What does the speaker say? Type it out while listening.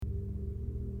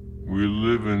We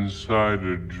live inside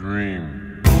a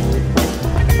dream.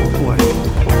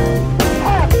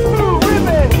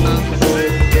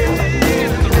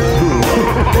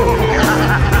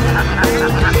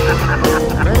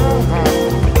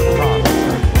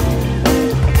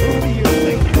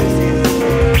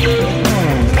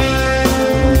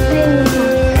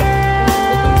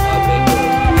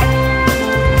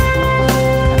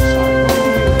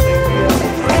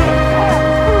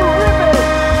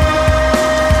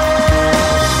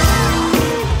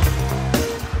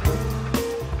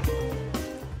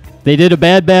 They did a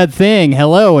bad thing.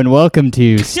 Hello and welcome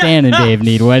to Stan and Dave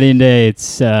Need Wedding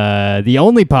Dates, the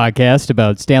only podcast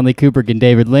about Stanley Kubrick and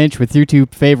David Lynch with your two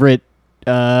favorite,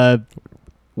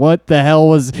 what the hell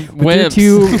was, with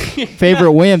your two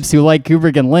favorite wimps who like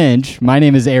Kubrick and Lynch. My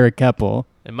name is Eric Keppel.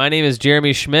 And my name is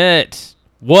Jeremy Schmidt.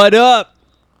 What up?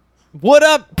 What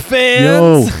up,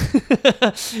 fans?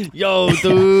 Yo,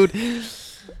 dude.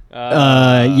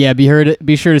 Yeah,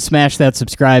 be sure to smash that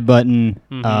subscribe button.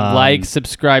 Like,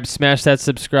 subscribe, smash that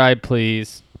subscribe,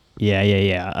 please.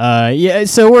 Yeah.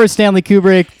 So we're a Stanley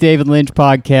Kubrick, David Lynch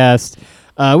podcast.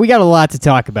 We got a lot to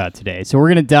talk about today, so we're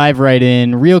gonna dive right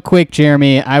in. Real quick,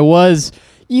 Jeremy, I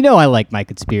like my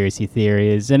conspiracy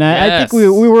theories, and I think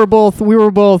we were both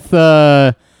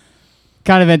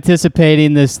kind of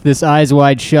anticipating this Eyes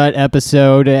Wide Shut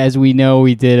episode. As we know,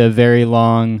 we did a very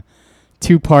long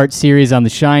 2-part series on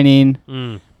The Shining,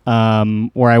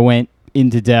 where I went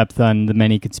into depth on the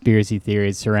many conspiracy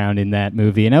theories surrounding that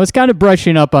movie. And I was kind of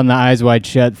brushing up on the Eyes Wide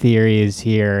Shut theories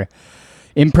here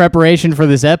in preparation for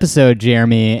this episode,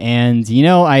 Jeremy. And,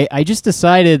 I just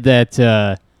decided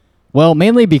that,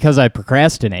 mainly because I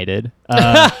procrastinated,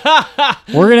 we're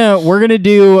gonna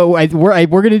do a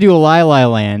Lili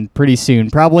Land pretty soon,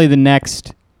 probably within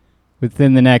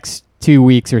the next 2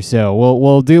 weeks or so.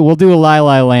 We'll do a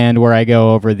Lili Land where I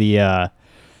go over the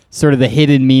sort of the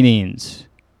hidden meanings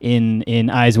in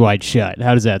Eyes Wide Shut.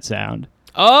 How does that sound?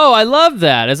 Oh, I love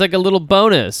that. It's like a little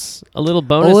bonus. A little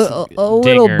bonus. A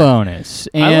little bonus.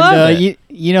 And I love it.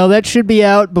 That should be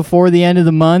out before the end of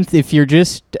the month. If you're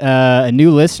just a new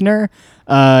listener,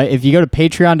 if you go to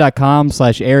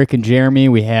patreon.com/Eric and Jeremy,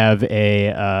 we have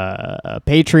a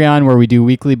Patreon where we do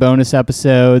weekly bonus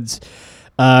episodes.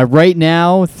 Right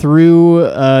now, through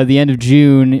the end of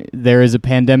June, there is a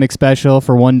pandemic special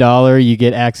for $1. You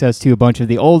get access to a bunch of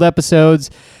the old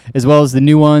episodes, as well as the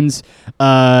new ones.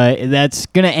 That's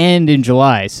gonna end in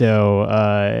July. So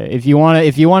if you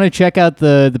wanna check out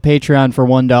the Patreon for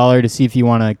 $1 to see if you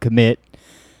wanna commit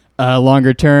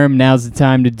longer term, now's the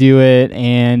time to do it.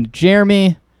 And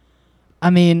Jeremy,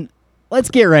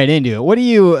 let's get right into it. What do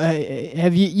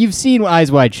you've seen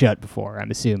Eyes Wide Shut before?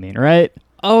 I'm assuming, right?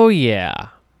 Oh yeah.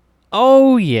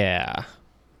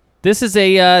 This is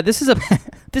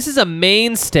a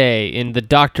mainstay in the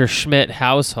Dr. Schmidt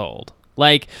household.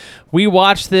 Like, we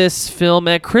watch this film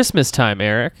at Christmas time,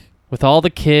 Eric, with all the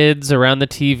kids around the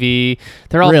TV.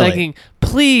 They're all thinking,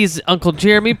 "Please, Uncle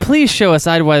Jeremy, please show us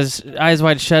Eyes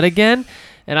Wide Shut again."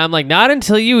 And I'm like, "Not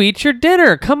until you eat your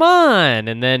dinner. Come on."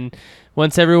 And then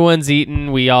once everyone's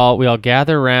eaten, we all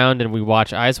gather around and we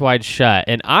watch Eyes Wide Shut.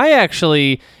 And I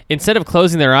actually, instead of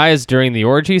closing their eyes during the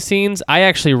orgy scenes, I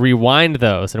actually rewind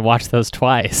those and watch those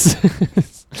twice.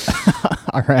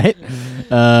 All right.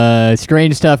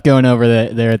 Strange stuff going over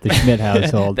there at the Schmidt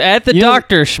household. At the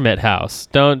Dr. Schmidt house.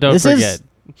 Don't forget. This is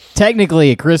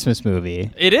technically a Christmas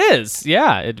movie. It is.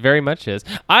 Yeah, it very much is.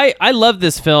 I love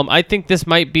this film. I think this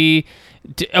might be...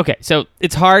 Okay, so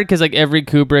it's hard because like every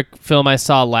Kubrick film I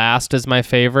saw last is my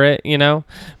favorite,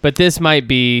 but this might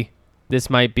be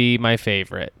my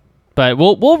favorite. But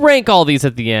we'll rank all these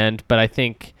at the end. But I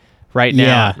think right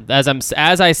now,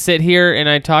 as I sit here and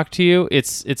I talk to you,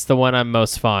 it's the one I'm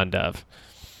most fond of.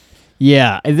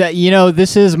 Yeah,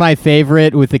 this is my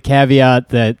favorite with the caveat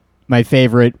that my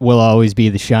favorite will always be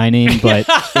The Shining. But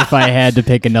if I had to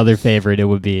pick another favorite, it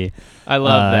would be. I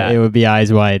love that. It would be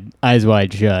Eyes Wide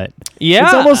Shut. Yeah.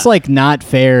 It's almost like not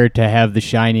fair to have The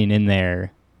Shining in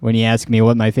there when you ask me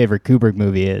what my favorite Kubrick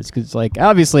movie is, because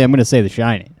obviously I'm going to say The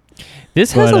Shining.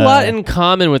 This has a lot in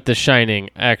common with The Shining,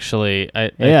 actually, I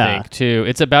think, too.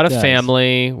 It's about a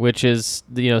family, which is,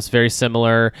 it's very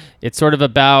similar. It's sort of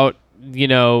about,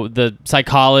 the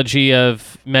psychology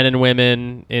of men and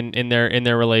women in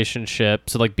their relationship.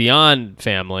 So like beyond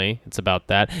family, it's about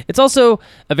that. It's also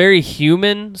a very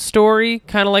human story,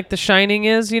 kind of like The Shining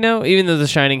is, even though The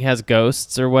Shining has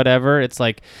ghosts or whatever, it's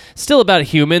like still about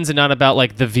humans and not about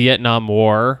like the Vietnam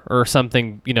War or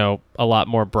something, a lot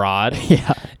more broad.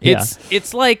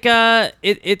 It's like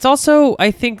it's also, I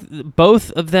think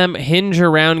both of them hinge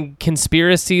around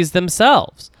conspiracies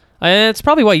themselves. And it's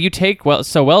probably why you take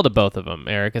so well to both of them,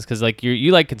 Eric, is because like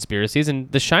you like conspiracies,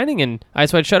 and The Shining and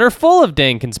Eyes Wide Shut are full of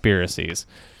dang conspiracies.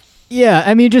 Yeah,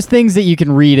 I mean, just things that you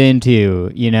can read into,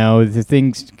 the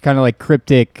things kind of like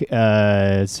cryptic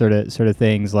sort of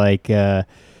things, like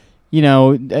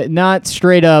not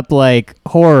straight up like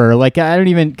horror. Like I don't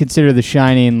even consider The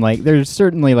Shining like there's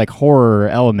certainly like horror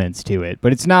elements to it,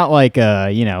 but it's not like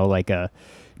like a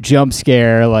jump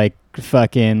scare like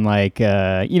fucking like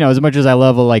as much as I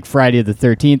love like Friday the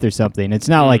 13th or something. It's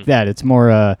not like that. It's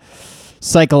more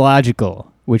psychological.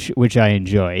 Which I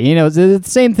enjoy. The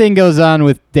same thing goes on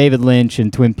with David Lynch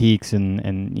and Twin Peaks and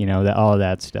all of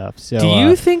that stuff. So, do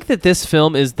you think that this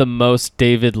film is the most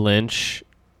David Lynch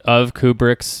of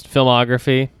Kubrick's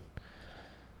filmography?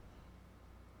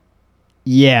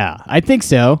 Yeah, I think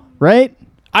so. Right?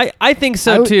 I think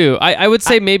so too. I would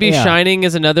say maybe Shining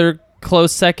is another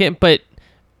close second,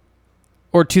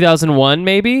 or 2001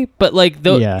 maybe. But like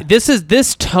this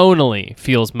tonally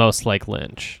feels most like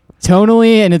Lynch.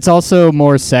 Tonally, and it's also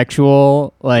more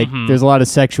sexual. Like, there's a lot of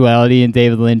sexuality in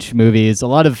David Lynch movies. A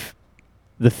lot of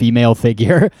the female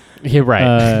figure. Yeah,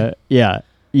 right.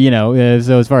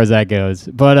 So as far as that goes.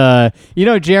 But,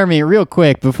 Jeremy, real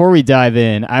quick, before we dive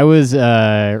in, I was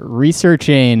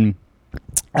researching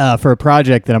for a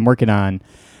project that I'm working on.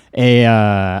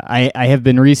 I have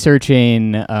been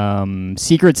researching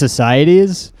secret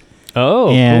societies. Oh,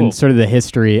 and cool. sort of the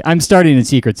history. I'm starting a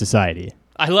secret society.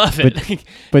 I love it.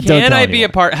 But can I be a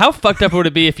part? How fucked up would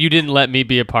it be if you didn't let me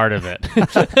be a part of it?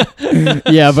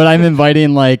 Yeah, but I'm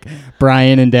inviting like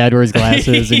Brian and Dad Wears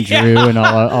Glasses and Drew and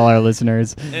all our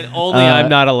listeners. And only I'm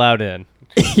not allowed in.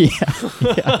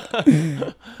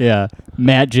 Yeah.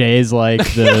 Matt J's like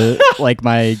like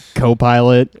my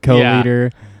co-pilot,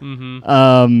 co-leader. Yeah.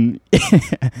 Mm-hmm.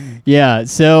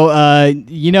 So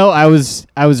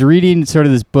I was reading sort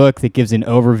of this book that gives an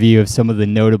overview of some of the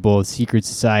notable secret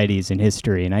societies in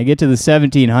history, and I get to the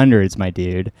 1700s, my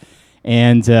dude,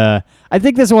 and I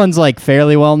think this one's like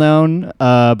fairly well known,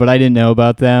 but I didn't know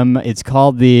about them. It's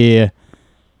called the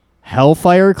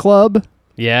Hellfire Club.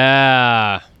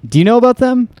 Yeah. Do you know about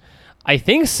them? I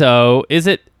think so. Is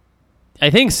it? I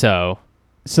think so.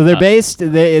 So they're based.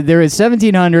 They're in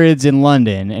 1700s in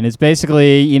London, and it's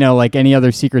basically like any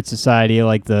other secret society,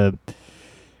 like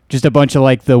just a bunch of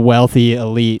like the wealthy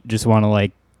elite just want to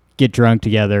like get drunk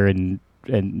together and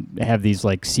have these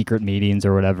like secret meetings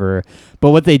or whatever. But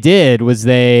what they did was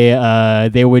they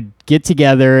would get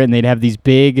together and they'd have these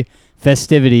big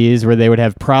festivities where they would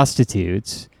have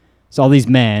prostitutes. So all these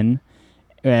men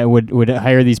would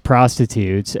hire these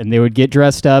prostitutes, and they would get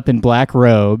dressed up in black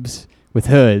robes with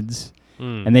hoods.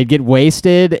 And they'd get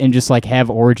wasted and just like have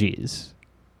orgies.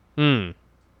 And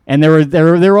there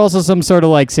were also some sort of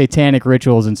like satanic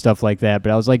rituals and stuff like that.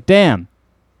 But I was like, damn,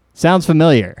 sounds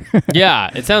familiar.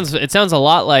 Yeah, it sounds a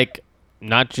lot like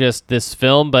not just this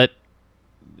film, but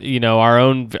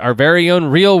our very own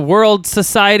real world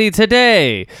society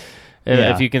today.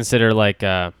 Yeah. If you consider like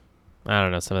I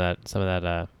don't know some of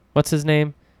that what's his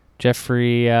name?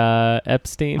 Jeffrey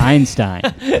Epstein. Einstein.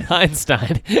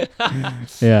 Einstein.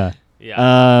 Yeah.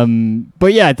 Yeah.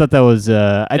 But yeah, I thought that was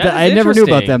I never knew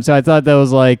about them, so I thought that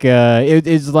was like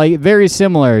it's like very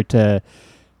similar to,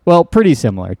 well, pretty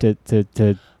similar to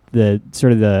the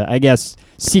sort of the, I guess,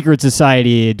 secret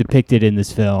society depicted in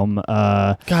this film.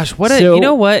 Gosh, you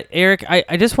know what, Eric?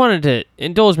 I just wanted to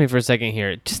indulge me for a second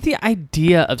here. Just the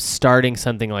idea of starting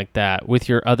something like that with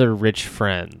your other rich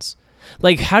friends.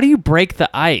 Like, how do you break the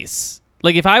ice?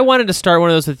 Like, if I wanted to start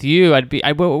one of those with you, I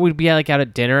would be like out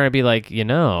at dinner. I'd be like,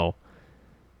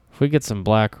 if we get some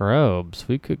black robes,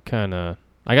 we could kind of.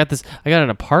 I got an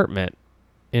apartment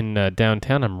in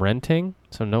downtown. I'm renting,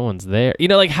 so no one's there.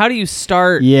 Like, how do you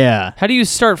start? Yeah. How do you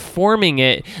start forming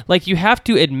it? Like, you have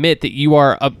to admit that you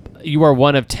are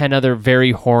one of 10 other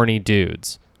very horny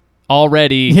dudes.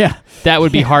 Already, yeah, that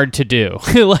would be hard to do.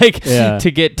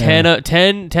 To get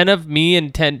 10 of me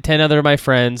and 10 other of my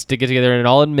friends to get together and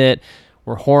all admit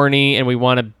we're horny and we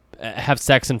want to have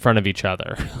sex in front of each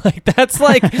other. Like, that's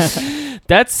like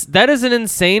that is an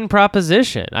insane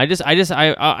proposition.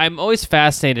 I'm always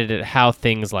fascinated at how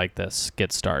things like this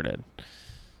get started.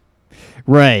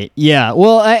 Right. Yeah.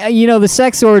 Well, the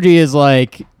sex orgy is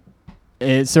like,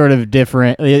 it's sort of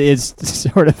different. It's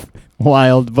sort of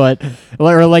wild, but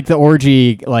or like the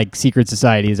orgy like secret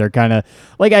societies are kind of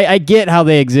like, I get how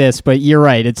they exist, but you're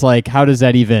right. It's like, how do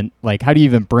you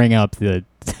even bring up the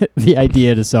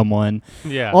idea to someone?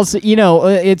 Yeah. Also,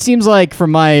 it seems like from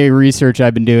my research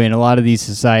I've been doing, a lot of these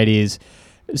societies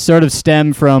sort of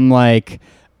stem from like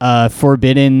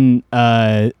forbidden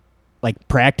like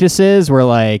practices where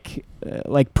like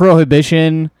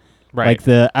prohibition Right. Like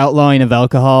the outlawing of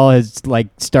alcohol has like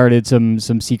started some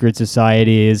secret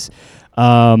societies.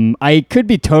 I could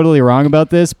be totally wrong about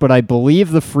this, but I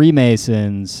believe the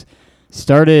Freemasons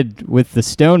started with the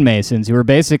stonemasons, who were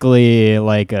basically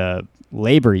like a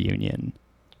labor union,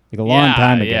 like a long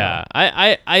time ago. Yeah,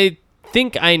 I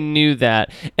think I knew that.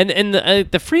 And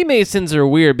the Freemasons are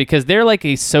weird because they're like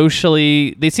they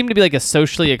seem to be like a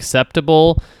socially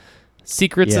acceptable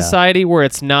secret society where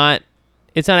it's not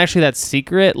actually that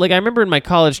secret. Like I remember in my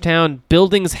college town,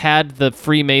 buildings had the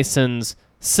Freemasons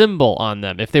symbol on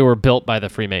them if they were built by the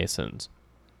Freemasons.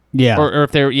 Yeah. Or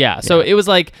if they're So it was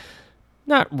like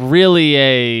not really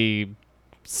a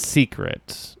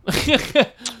secret.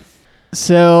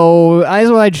 So,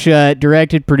 Eyes Wide Shut,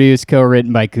 directed, produced,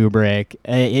 co-written by Kubrick.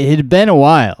 It had been a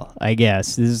while, I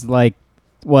guess. This is like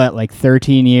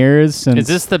 13 years since. Is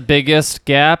this the biggest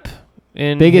gap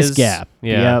in biggest gap?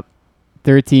 Yeah. Yep.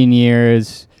 13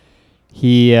 years.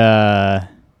 He was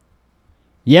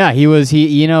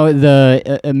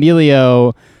the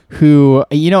Emilio who,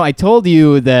 I told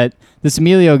you that this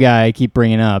Emilio guy I keep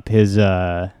bringing up, his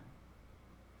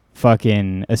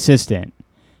fucking assistant.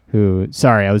 I'm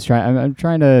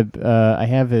trying to. I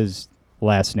have his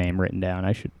last name written down.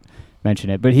 I should mention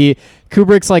it. But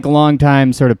Kubrick's like a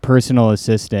longtime sort of personal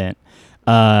assistant.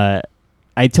 I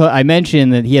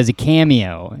mentioned that he has a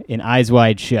cameo in Eyes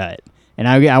Wide Shut, and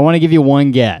I want to give you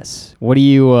one guess. What do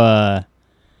you?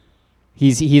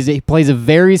 He plays a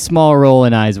very small role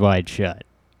in Eyes Wide Shut.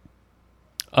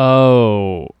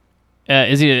 Oh,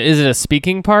 is it a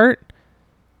speaking part?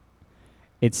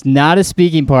 It's not a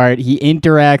speaking part. He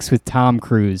interacts with Tom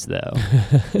Cruise, though.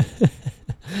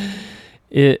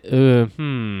 Is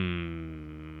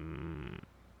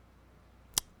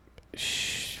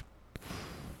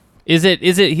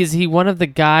he one of the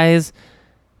guys?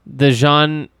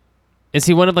 Is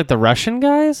he one of like the Russian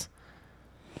guys?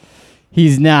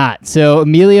 He's not. So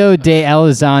Emilio de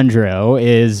Alessandro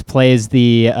plays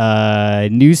the guy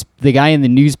in the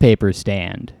newspaper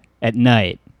stand at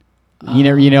night.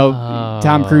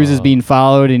 Tom Cruise is being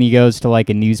followed and he goes to like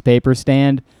a newspaper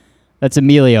stand. That's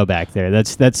Emilio back there.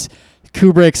 That's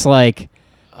Kubrick's like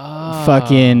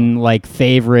fucking like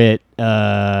favorite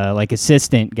like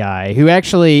assistant guy who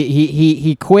actually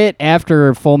he quit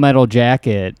after Full Metal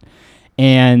Jacket,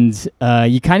 and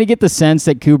you kind of get the sense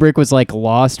that Kubrick was like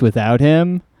lost without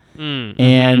him.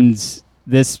 And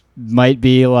this might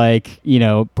be like,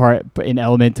 an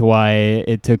element to why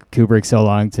it took Kubrick so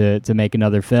long to make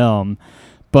another film.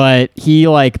 But he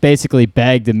like basically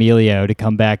begged Emilio to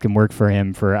come back and work for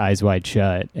him for Eyes Wide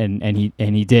Shut, and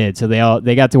he did. So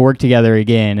they got to work together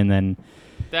again, and then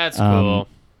that's cool.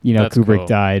 That's Kubrick cool.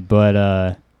 Died,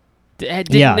 but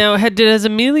has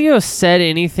Emilio said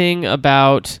anything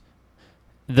about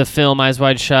the film Eyes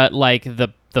Wide Shut, like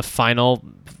the final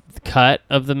cut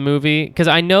of the movie? Because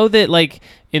I know that like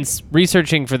in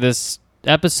researching for this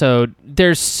episode,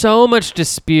 there's so much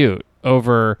dispute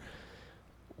over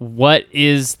what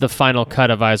is the final cut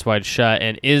of Eyes Wide Shut,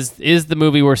 and is the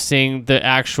movie we're seeing the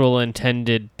actual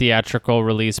intended theatrical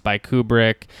release by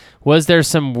Kubrick? Was there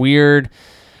some weird,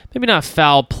 maybe not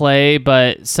foul play,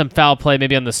 but some foul play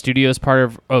maybe on the studio's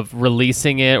part of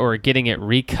releasing it or getting it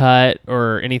recut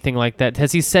or anything like that?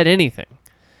 Has he said anything?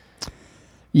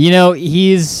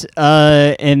 He's,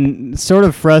 and sort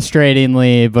of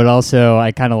frustratingly, but also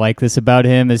I kind of like this about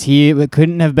him, is he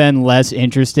couldn't have been less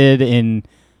interested in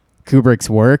Kubrick's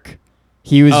work.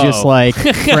 He was just like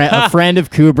a friend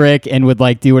of Kubrick and would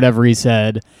like do whatever he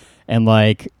said, and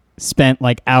like spent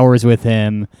like hours with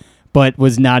him, but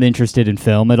was not interested in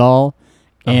film at all.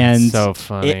 And so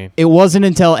funny. It wasn't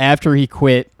until after he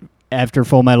quit after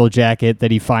Full Metal Jacket that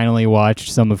he finally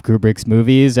watched some of Kubrick's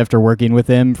movies after working with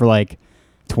him for like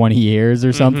 20 years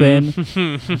or something.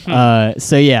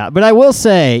 So yeah, but I will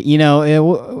say,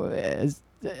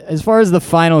 as far as the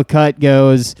final cut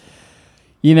goes,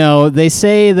 they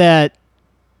say that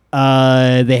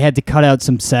they had to cut out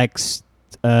some sex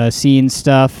scene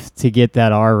stuff to get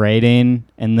that R rating,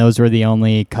 and those were the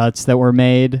only cuts that were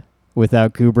made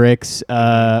without Kubrick's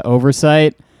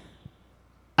oversight.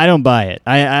 I don't buy it.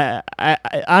 I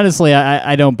honestly,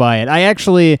 I don't buy it. I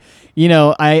actually,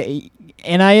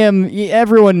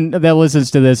 everyone that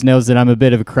listens to this knows that I'm a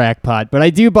bit of a crackpot, but I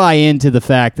do buy into the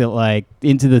fact that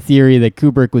into the theory that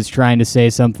Kubrick was trying to say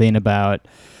something about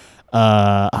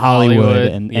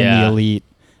Hollywood and the elite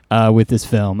with this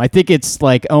film. I think it's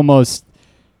like almost,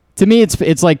 to me,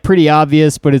 it's like pretty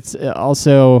obvious, but it's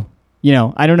also,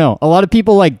 I don't know. A lot of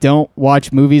people like don't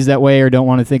watch movies that way or don't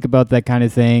want to think about that kind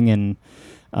of thing. And,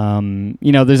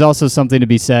 there's also something to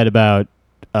be said about,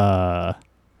 I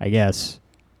guess,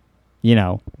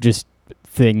 just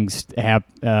things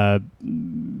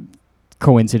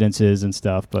coincidences and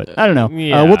stuff, but I don't know.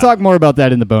 Yeah. We'll talk more about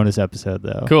that in the bonus episode,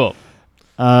 though. Cool.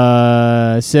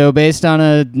 So based on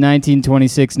a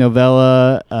 1926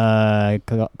 novella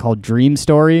called Dream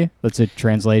Story, that's a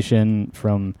translation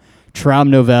from Traum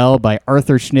Novelle by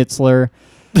Arthur Schnitzler.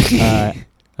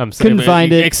 Couldn't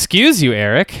find it. Excuse you,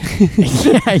 Eric.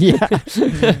 yeah.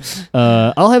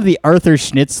 I'll have the Arthur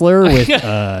Schnitzler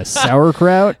with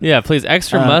sauerkraut. Yeah, please.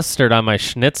 Extra mustard on my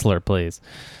Schnitzler, please.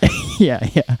 Yeah.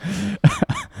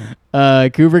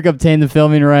 Kubrick obtained the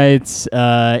filming rights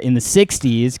in the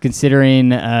 60s, considering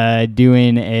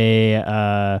doing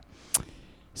a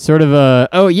sort of a...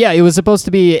 Oh, yeah, it was supposed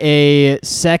to be a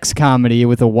sex comedy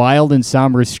with a wild and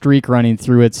somber streak running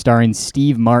through it starring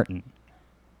Steve Martin.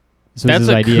 That's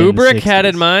what Kubrick had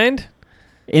in mind?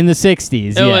 In the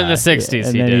 60s, Oh, yeah. in the 60s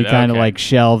and he then did. he kind of okay. like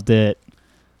shelved it,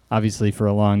 obviously, for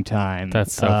a long time.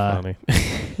 That's so funny.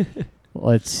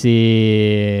 Let's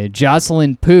see.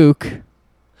 Jocelyn Pook.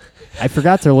 I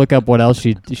forgot to look up what else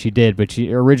she did, but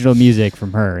original music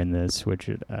from her in this, which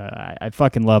I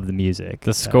fucking love the music.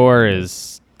 The score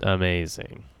is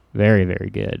amazing. Very, very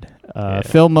good.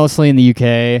 Filmed mostly in the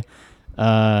UK,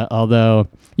 although,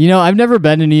 I've never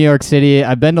been to New York City.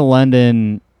 I've been to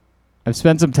London. I've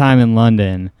spent some time in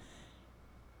London.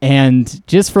 And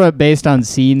just based on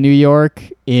seeing New York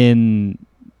in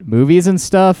movies and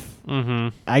stuff,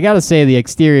 I gotta say the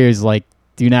exteriors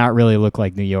do not really look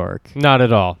like New York. Not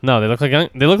at all. No, they look like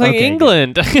Okay,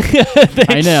 England.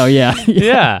 I know, yeah.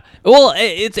 Yeah. Well,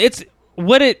 it's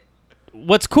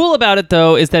what's cool about it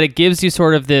though is that it gives you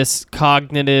sort of this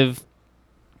cognitive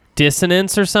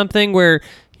dissonance or something where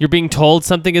you're being told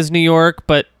something is New York,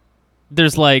 but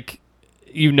there's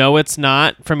it's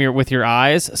not with your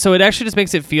eyes. So it actually just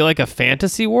makes it feel like a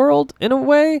fantasy world in a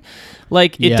way.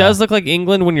 It does look like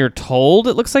England when you're told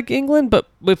it looks like England, but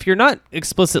if you're not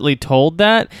explicitly told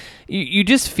that, you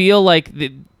just feel like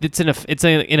it's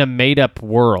in a made up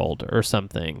world or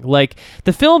something.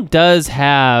 The film does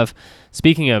have,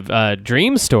 speaking of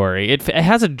Dream Story, it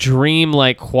has a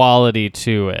dream-like quality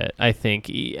to it, I think.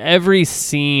 Every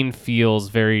scene feels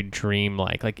very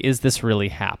dream-like. Is this really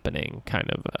happening kind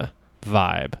of a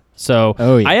vibe. So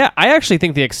I actually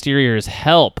think the exteriors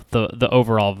help the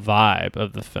overall vibe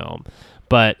of the film,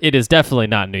 but it is definitely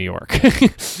not New York.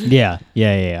 Yeah.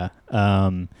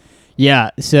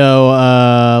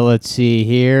 So let's see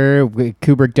here.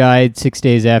 Kubrick died 6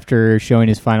 days after showing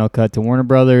his final cut to Warner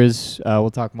Brothers.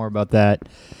 We'll talk more about that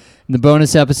in the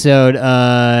bonus episode.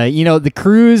 The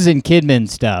Cruise and Kidman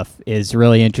stuff is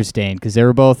really interesting because they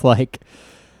were both a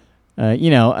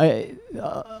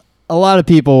lot of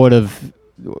people would have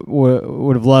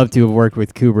loved to have worked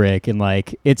with Kubrick, and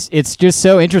it's just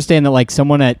so interesting that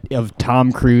someone of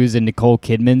Tom Cruise and Nicole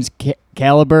Kidman's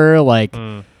caliber,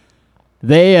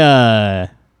 they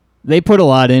put a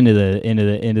lot into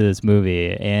this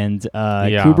movie, and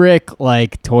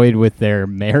Kubrick toyed with their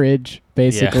marriage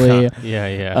basically.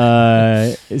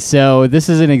 Yeah. So this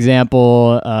is an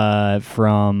example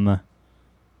from.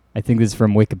 I think this is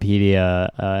from Wikipedia.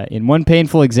 In one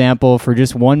painful example, for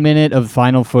just 1 minute of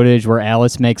final footage where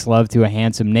Alice makes love to a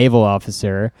handsome naval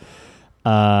officer,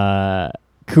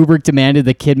 Kubrick demanded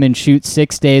that Kidman shoot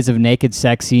 6 days of naked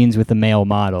sex scenes with a male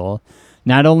model.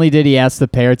 Not only did he ask the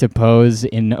pair to pose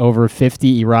in over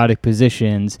 50 erotic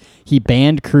positions, he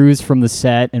banned Cruise from the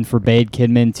set and forbade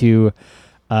Kidman to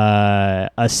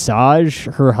assuage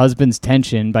her husband's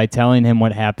tension by telling him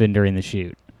what happened during the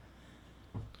shoot.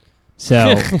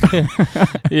 So,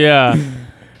 yeah.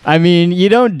 I mean, you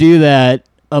don't do that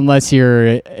unless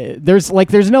you're there's no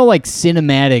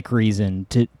cinematic reason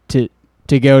to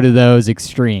go to those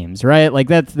extremes, right?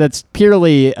 That's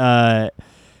purely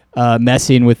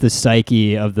messing with the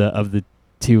psyche of the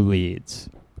two leads,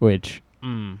 which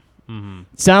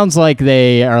sounds like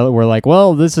were like,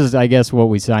 well, this is, I guess, what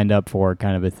we signed up for,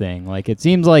 kind of a thing. It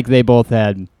seems like they both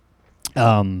had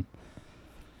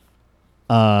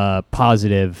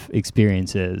positive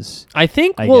experiences. I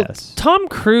think, I guess. Tom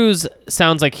Cruise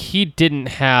sounds like he didn't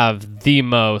have the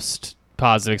most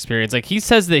positive experience. He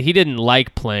says that he didn't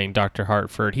like playing Dr.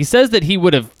 Hartford. He says that he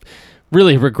would have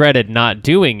really regretted not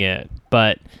doing it,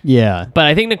 but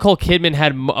I think Nicole Kidman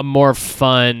had a more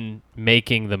fun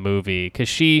making the movie because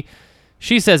she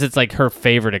says it's her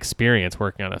favorite experience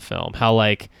working on a film. How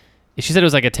she said it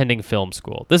was attending film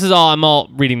school. I'm all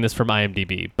reading this from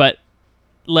IMDb, but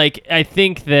I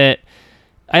think that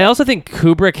I also think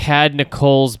Kubrick had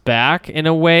Nicole's back in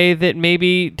a way that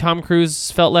maybe Tom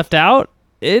Cruise felt left out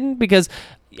in, because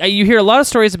you hear a lot of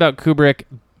stories about Kubrick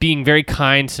being very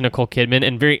kind to Nicole Kidman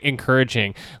and very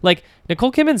encouraging. Like,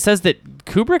 Nicole Kidman says that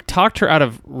Kubrick talked her out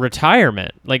of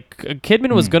retirement. Like,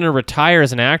 Kidman was going to retire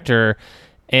as an actor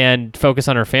and focus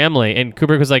on her family, and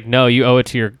Kubrick was like, no, you owe it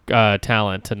to your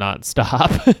talent to not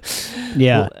stop.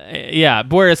 Yeah.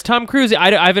 Whereas Tom Cruise,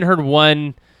 I haven't heard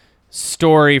one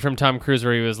story from Tom Cruise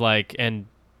where he was like, and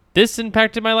this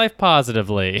impacted my life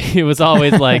positively. It was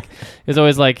always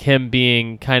like him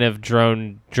being kind of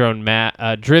driven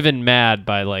mad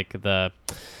by like the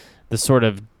sort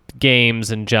of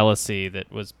games and jealousy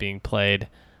that was being played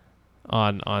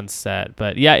on set.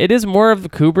 But yeah, it is more of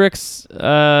Kubrick's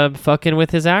fucking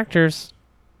with his actors.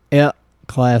 Yeah,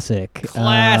 classic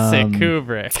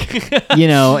Kubrick.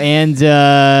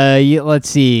 And let's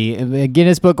see,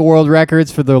 Guinness Book of World Records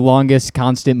for the longest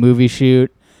constant movie shoot.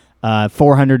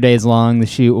 400 days long the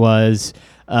shoot was.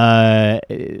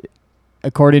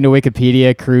 According to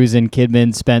Wikipedia, Cruise and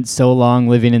Kidman spent so long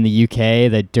living in the UK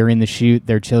that during the shoot,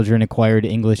 their children acquired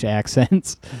English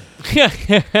accents.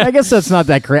 I guess that's not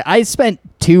that great. I spent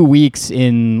 2 weeks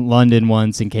in London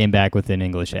once and came back with an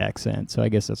English accent, so I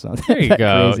guess that's not that crazy. There you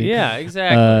go. Yeah,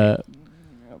 exactly.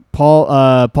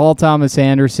 Paul Thomas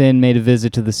Anderson made a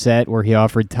visit to the set where he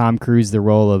offered Tom Cruise the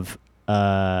role of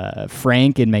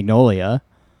Frank in Magnolia.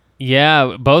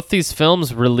 Yeah, both these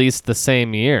films released the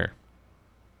same year.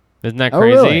 Isn't that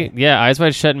crazy? Oh, really? Yeah, Eyes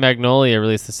Wide Shut and Magnolia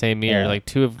released the same year. Yeah. Like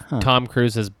two of Tom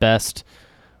Cruise's best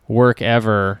work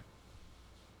ever.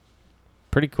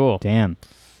 Pretty cool. Damn.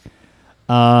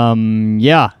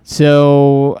 Yeah.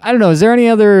 So I don't know. Is there any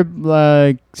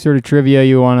other sort of trivia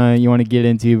you wanna get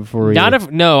into before we?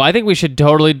 No. I think we should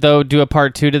totally though do a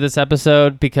part 2 to this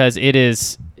episode because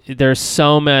there's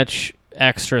so much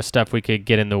extra stuff we could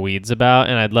get in the weeds about,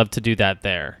 and I'd love to do that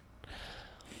there.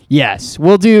 Yes,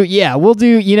 we'll do. Yeah, we'll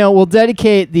do. We'll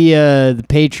dedicate the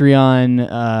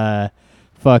Patreon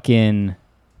fucking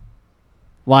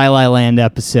La La Land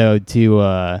episode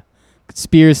to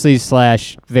conspiracy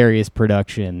 / various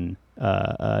production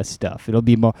stuff. It'll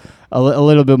be a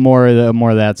little bit more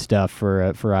of that stuff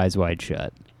for Eyes Wide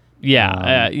Shut.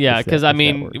 Yeah, because I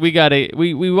mean,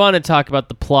 we want to talk about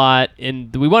the plot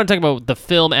and we want to talk about the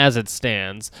film as it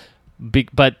stands.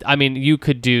 But I mean, you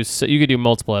could do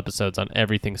multiple episodes on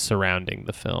everything surrounding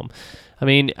the film. I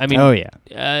mean. Oh yeah.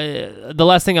 The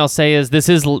last thing I'll say is this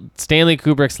is Stanley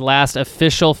Kubrick's last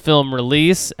official film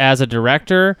release as a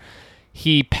director.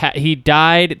 He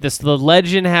died. The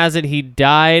legend has it he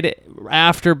died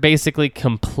after basically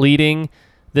completing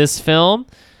this film,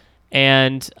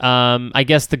 and I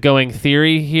guess the going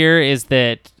theory here is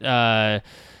that.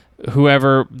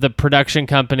 Whoever the production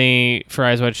company for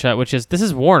Eyes Wide Shut, this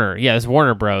is Warner. Yeah, it's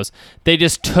Warner Bros. They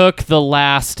just took the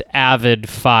last Avid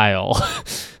file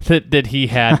that he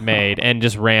had made and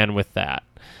just ran with that.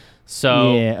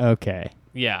 So yeah, okay.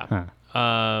 Yeah. Huh.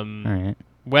 All right.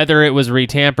 Whether it was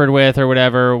retampered with or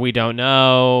whatever, we don't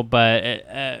know. But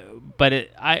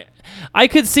I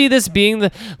could see this being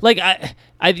the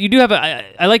you do have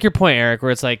I like your point, Eric,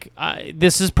 where it's like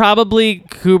this is probably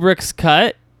Kubrick's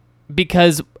cut.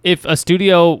 Because if a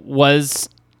studio was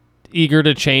eager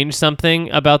to change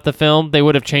something about the film, they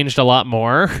would have changed a lot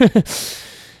more.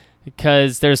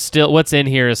 Because there's still what's in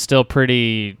here is still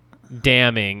pretty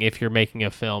damning if you're making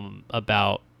a film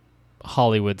about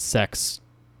Hollywood sex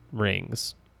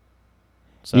rings.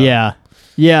 So.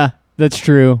 Yeah, that's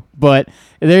true. But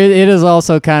it is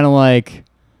also kind of like.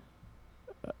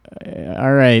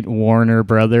 All right, Warner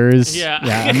Brothers. Yeah.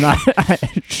 I'm not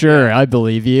sure. I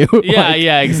believe you.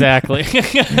 Yeah, exactly.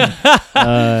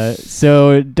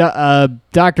 So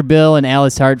Dr. Bill and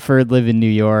Alice Hartford live in New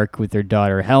York with their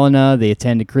daughter Helena. They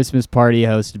attend a Christmas party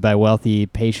hosted by wealthy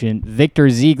patient Victor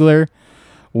Ziegler,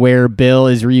 where Bill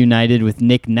is reunited with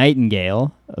Nick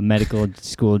Nightingale, a medical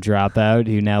school dropout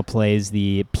who now plays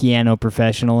the piano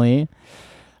professionally.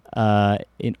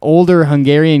 An older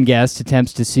Hungarian guest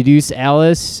attempts to seduce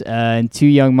Alice, and 2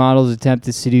 young models attempt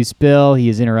to seduce Bill. He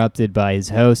is interrupted by his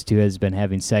host, who has been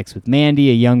having sex with Mandy,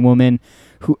 a young woman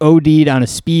who OD'd on a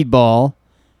speedball.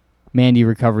 Mandy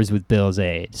recovers with Bill's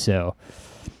aid. So,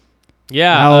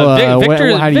 yeah,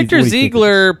 Victor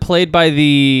Ziegler, played by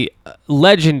the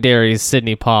legendary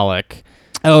Sidney Pollack.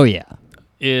 Oh yeah,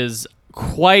 is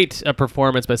quite a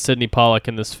performance by Sidney Pollack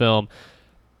in this film.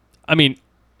 I mean.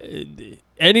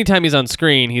 Anytime he's on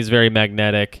screen, he's very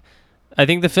magnetic. I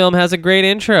think the film has a great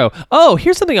intro. Oh,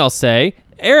 here's something I'll say.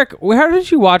 Eric, how did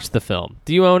you watch the film?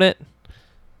 Do you own it?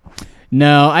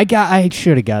 No, I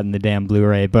should have gotten the damn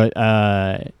Blu-ray, but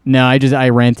no, I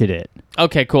rented it.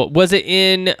 Okay, cool. Was it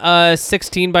in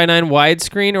 16:9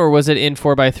 widescreen or was it in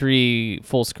 4:3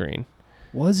 full screen?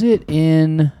 Was it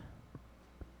in?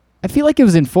 I feel like it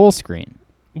was in full screen.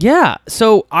 Yeah,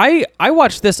 so I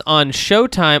watched this on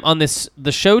Showtime on the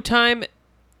Showtime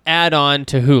add-on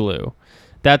to Hulu.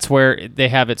 That's where they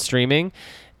have it streaming,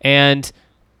 and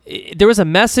there was a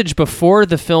message before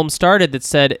the film started that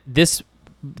said this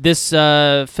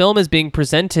film is being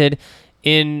presented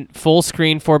in full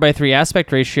screen 4:3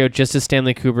 aspect ratio, just as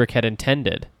Stanley Kubrick had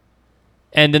intended.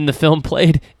 And then the film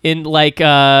played in in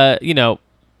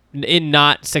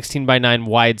not 16:9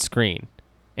 widescreen,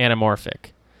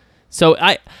 anamorphic. So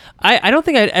I don't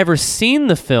think I'd ever seen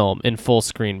the film in full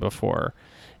screen before,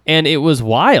 and it was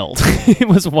wild. It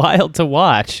was wild to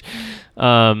watch.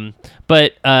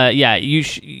 Apparently,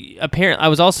 I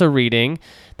was also reading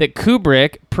that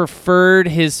Kubrick preferred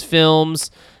his films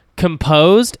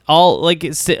composed, from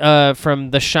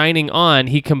The Shining on.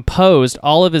 He composed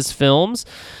all of his films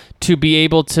to be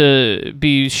able to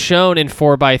be shown in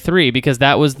 4:3 because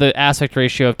that was the aspect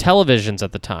ratio of televisions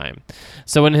at the time.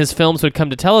 So when his films would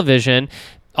come to television,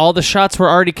 all the shots were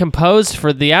already composed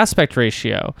for the aspect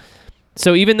ratio.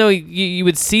 So even though you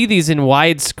would see these in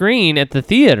widescreen at the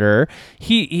theater,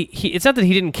 he it's not that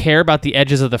he didn't care about the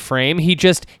edges of the frame. He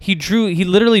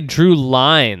literally drew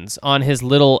lines on his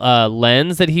little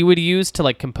lens that he would use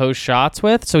to compose shots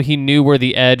with, so he knew where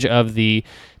the edge of the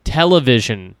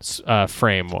television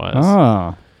frame was.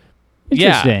 Oh,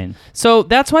 interesting. Yeah. So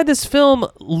that's why this film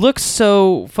looks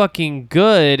so fucking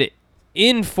good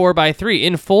in 4:3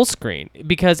 in full screen,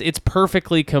 because it's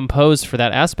perfectly composed for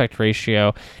that aspect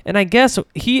ratio. And I guess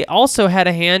he also had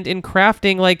a hand in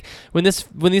crafting, when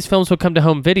these films would come to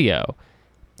home video,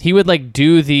 he would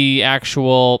do the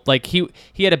actual he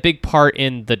had a big part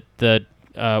in the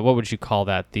what would you call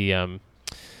that, the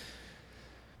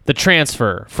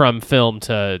transfer from film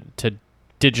to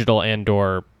digital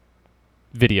and/or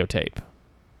videotape.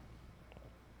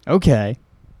 Okay,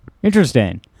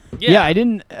 interesting. Yeah, I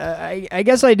didn't. I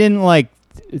guess I didn't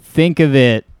think of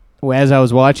it as I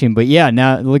was watching, but yeah,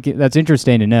 now that's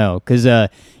interesting to know because I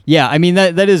mean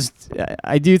that is.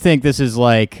 I do think this is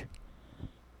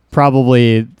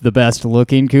probably the best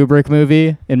looking Kubrick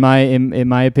movie in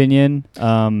my opinion.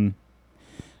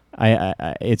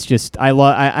 It's just I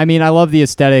love the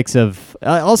aesthetics of.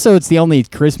 Also, it's the only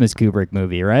Christmas Kubrick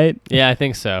movie, right? Yeah, I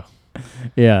think so.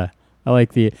 Yeah. I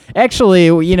like actually,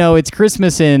 it's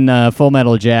Christmas in Full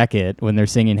Metal Jacket when they're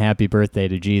singing Happy Birthday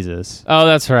to Jesus. Oh,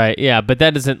 that's right. Yeah, but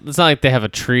it's not like they have a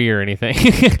tree or anything.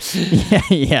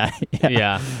 Yeah.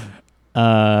 Yeah.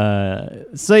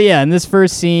 In this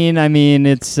first scene, I mean,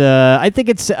 I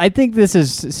think this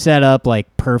is set up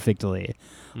perfectly.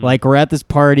 We're at this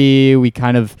party, we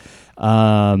kind of,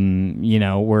 we're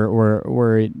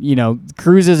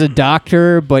Cruise is a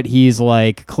doctor, but he's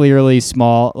clearly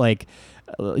small,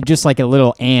 just a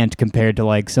little ant compared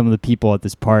to some of the people at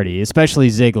this party, especially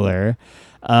Ziegler.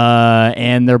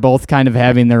 And they're both kind of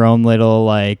having their own little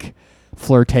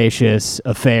flirtatious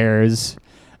affairs.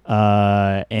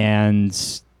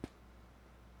 And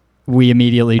we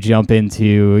immediately jump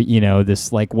into,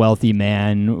 this wealthy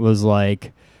man was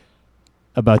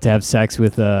about to have sex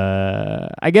with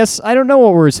I guess I don't know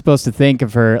what we're supposed to think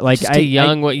of her. Just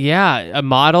a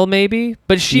model maybe,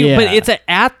 but it's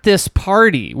at this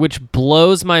party, which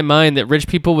blows my mind that rich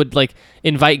people would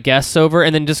invite guests over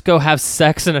and then just go have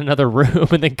sex in another room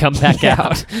and then come back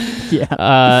out.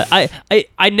 Yeah.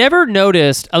 I never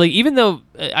noticed, even though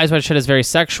Eyes Wide Shut is very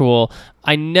sexual,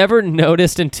 I never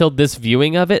noticed until this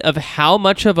viewing of it of how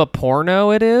much of a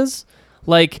porno it is.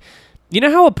 You know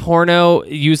how a porno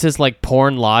uses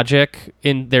porn logic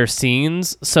in their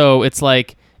scenes? So it's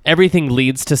everything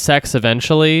leads to sex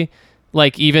eventually.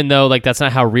 Even though that's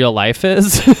not how real life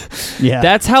is. Yeah.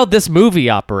 That's how this movie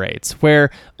operates,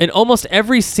 where in almost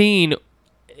every scene,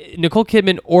 Nicole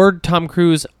Kidman or Tom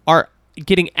Cruise are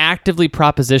getting actively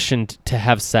propositioned to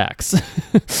have sex.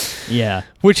 Yeah.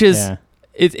 Which is,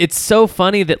 it's so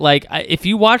funny that if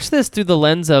you watch this through the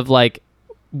lens of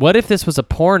what if this was a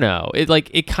porno?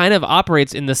 It kind of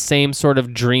operates in the same sort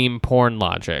of dream porn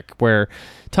logic where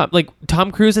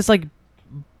Tom Cruise is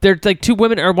they're two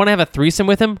women or want to have a threesome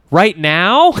with him right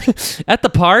now at the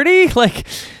party.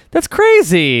 That's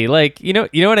crazy. You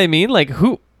know what I mean?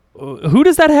 Who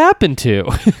does that happen to?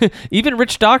 Even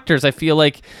rich doctors, I feel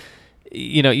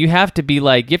you have to be you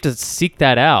have to seek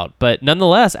that out. But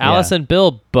nonetheless, Alice and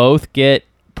Bill both get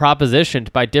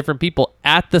propositioned by different people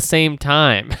at the same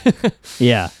time.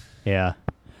 Yeah.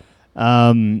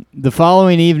 The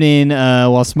following evening,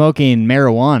 while smoking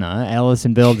marijuana, Alice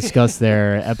and Bill discuss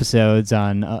their episodes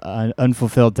on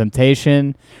Unfulfilled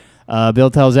Temptation.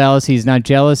 Bill tells Alice he's not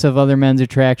jealous of other men's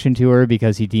attraction to her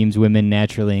because he deems women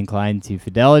naturally inclined to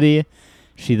fidelity.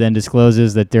 She then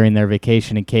discloses that during their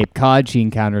vacation in Cape Cod, she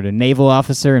encountered a naval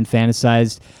officer and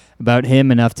fantasized about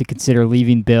him enough to consider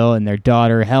leaving Bill and their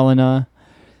daughter, Helena.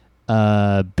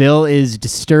 Bill is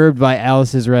disturbed by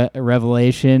Alice's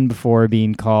revelation before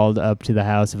being called up to the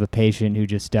house of a patient who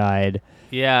just died.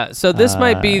 Yeah, so this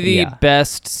might be the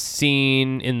best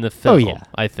scene in the film,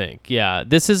 I think. Yeah,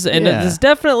 this is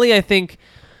definitely, I think,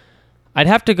 I'd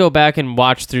have to go back and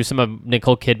watch through some of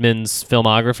Nicole Kidman's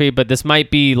filmography, but this might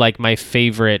be like my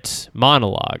favorite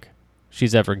monologue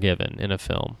she's ever given in a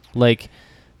film. Like,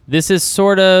 this is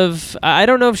sort of, I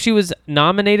don't know if she was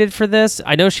nominated for this.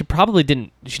 I know she definitely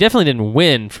didn't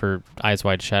win for Eyes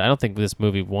Wide Shut. I don't think this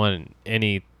movie won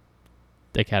any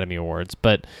Academy Awards,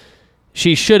 but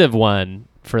she should have won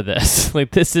for this.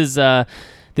 Like, this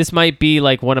might be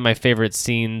like one of my favorite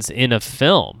scenes in a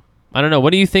film. I don't know.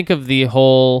 What do you think of the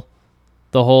whole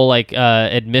like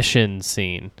admission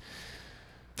scene?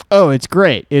 Oh, it's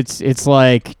great. It's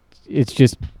like, it's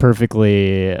just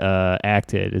perfectly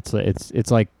acted.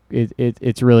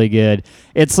 It's really good.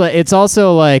 It's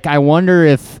also like, I wonder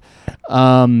if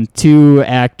two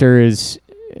actors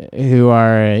who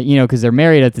are, because they're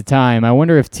married at the time, I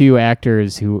wonder if two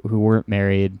actors who weren't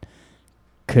married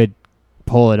could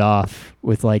pull it off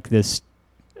with like this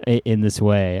in this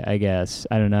way, I guess.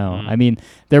 I don't know. I mean,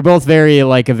 they're both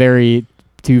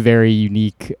two very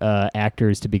unique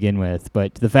actors to begin with,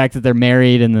 but the fact that they're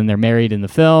married and then they're married in the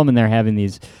film and they're having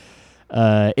these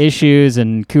issues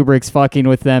and Kubrick's fucking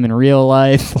with them in real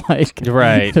life, like,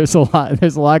 right. There's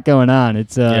a lot going on.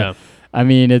 It's I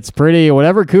mean, it's pretty,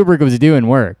 whatever Kubrick was doing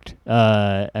worked.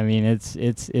 I mean,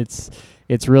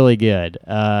 it's really good.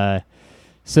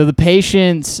 So the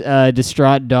patient's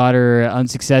distraught daughter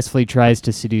unsuccessfully tries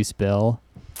to seduce Bill.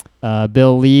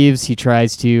 Bill leaves. He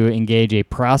tries to engage a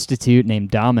prostitute named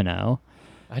Domino.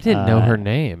 I didn't know her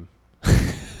name.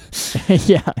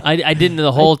 Yeah, I didn't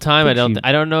the whole time.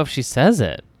 I don't know if she says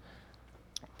it.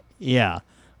 Yeah.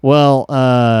 Well,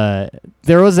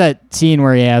 there was that scene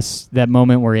where that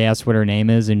moment where he asks what her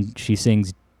name is, and she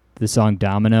sings the song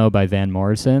 "Domino" by Van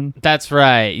Morrison. That's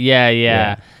right.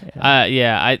 Yeah.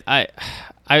 I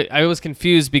was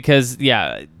confused because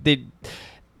there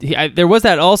was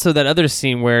that other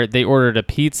scene where they ordered a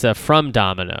pizza from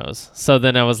Domino's. So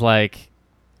then I was like,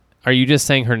 are you just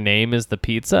saying her name is the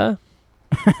pizza?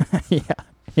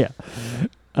 Yeah.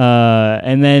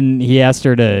 And then he asked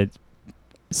her to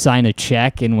sign a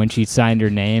check, and when she signed her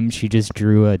name, she just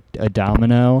drew a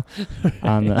domino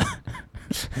on the...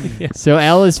 Yeah. So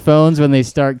Alice phones when they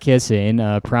start kissing,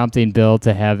 prompting Bill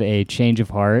to have a change of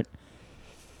heart.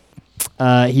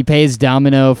 He pays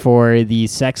Domino for the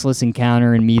sexless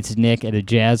encounter and meets Nick at a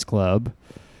jazz club.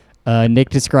 Nick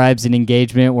describes an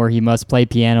engagement where he must play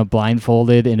piano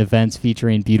blindfolded in events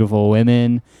featuring beautiful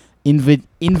women.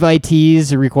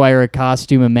 Invitees require a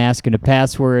costume, a mask, and a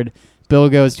password. Bill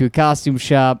goes to a costume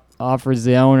shop, offers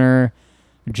the owner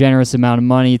a generous amount of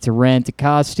money to rent a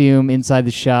costume. Inside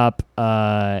the shop,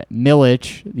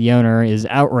 Milich, the owner, is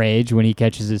outraged when he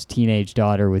catches his teenage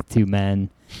daughter with two men.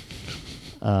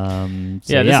 This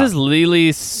is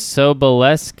Lily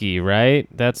Soboleski, right?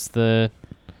 That's the...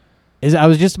 I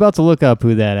was just about to look up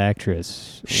who that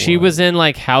actress was. She was in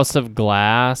like House of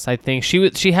Glass, I think.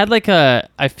 She had like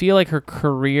I feel like her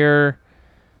career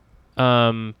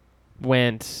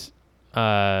went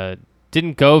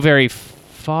didn't go very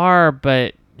far,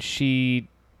 but she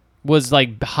was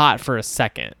like hot for a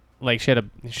second. Like she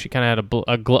kind of had a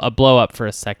blow up for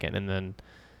a second, and then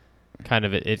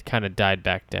it kind of died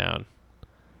back down.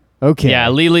 Okay. Yeah,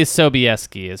 Lily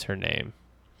Sobieski is her name.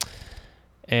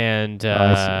 And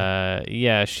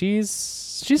she's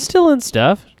still in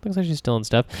stuff. Looks like she's still in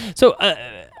stuff. So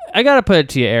I gotta put it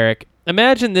to you, Eric.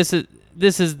 Imagine this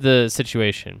is the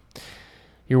situation.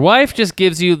 Your wife just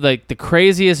gives you like the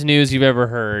craziest news you've ever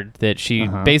heard, that she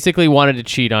basically wanted to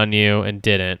cheat on you and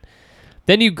didn't.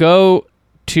 Then you go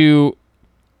to,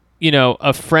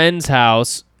 a friend's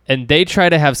house and they try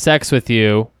to have sex with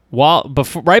you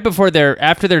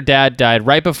after their dad died,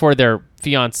 right before their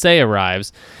fiance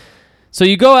arrives. So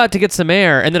you go out to get some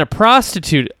air, and then a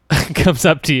prostitute comes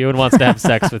up to you and wants to have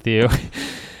sex with you.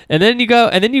 And then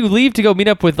you leave to go meet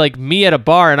up with like me at a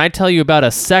bar, and I tell you about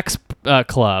a sex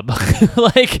club.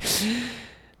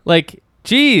 like,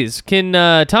 geez, can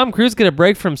Tom Cruise get a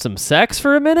break from some sex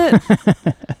for a minute?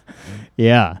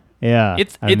 Yeah.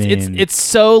 It's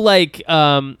so like,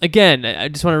 again, I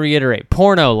just want to reiterate,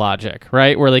 porno logic,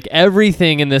 right? Where like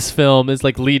everything in this film is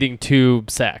like leading to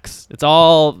sex. It's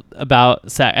all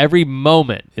about sex. Every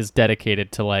moment is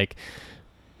dedicated to like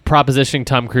propositioning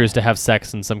Tom Cruise to have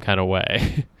sex in some kind of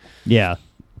way. Yeah,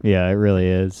 it really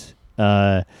is.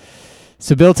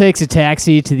 So Bill takes a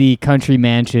taxi to the country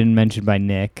mansion mentioned by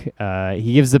Nick.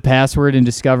 He gives the password and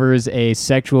discovers a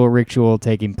sexual ritual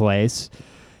taking place.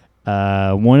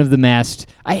 One of the masked...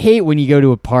 I hate when you go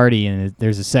to a party and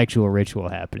there's a sexual ritual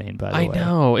happening, by the way. I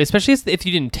know, especially if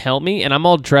you didn't tell me, and I'm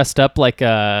all dressed up like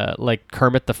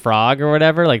Kermit the Frog or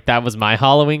whatever. Like, that was my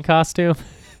Halloween costume.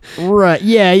 Right,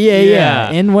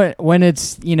 yeah. And when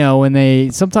it's, when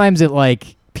they... Sometimes it,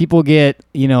 like, people get,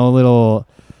 a little...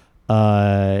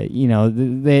 they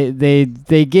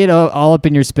get all up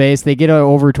in your space. They get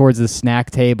over towards the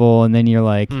snack table, and then you're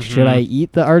like, should I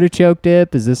eat the artichoke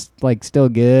dip? Is this like still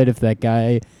good if that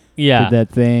guy did that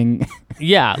thing?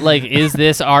 Yeah, like, is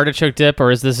this artichoke dip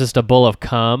or is this just a bowl of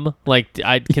cum? Like,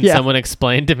 can someone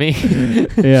explain to me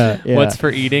what's for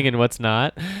eating and what's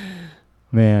not?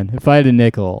 Man, if I had a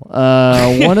nickel.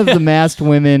 One of the masked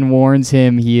women warns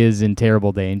him he is in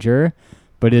terrible danger,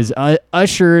 but is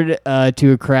ushered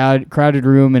to a crowded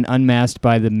room and unmasked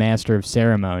by the master of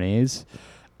ceremonies.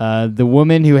 The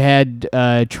woman who had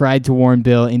tried to warn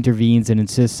Bill intervenes and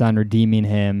insists on redeeming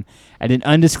him at an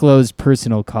undisclosed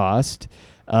personal cost.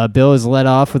 Bill is let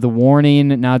off with a warning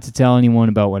not to tell anyone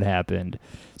about what happened.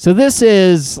 So this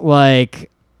is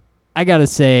like, I gotta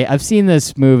say, I've seen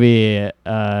this movie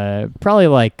probably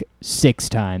like 6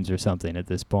 times or something at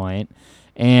this point.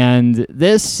 And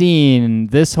this scene,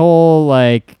 this whole,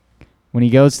 like, when he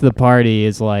goes to the party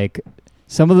is, like,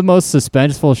 some of the most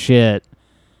suspenseful shit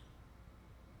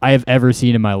I have ever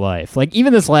seen in my life. Like,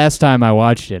 even this last time I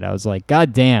watched it, I was like,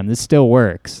 God damn, this still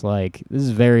works. Like, this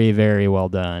is very, very well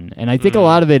done. And I think a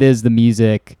lot of it is the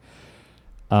music.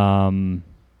 But,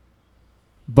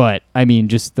 I mean,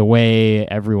 just the way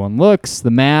everyone looks,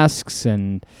 the masks,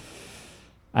 and...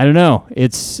 I don't know.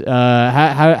 It's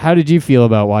how did you feel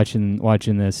about watching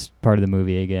this part of the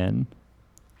movie again?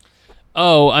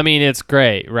 Oh, I mean, it's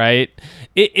great, right?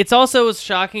 It's also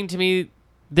shocking to me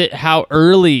that how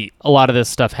early a lot of this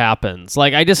stuff happens.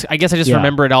 Like, I guess I just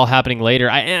remember it all happening later.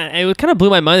 It kind of blew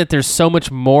my mind that there's so much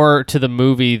more to the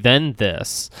movie than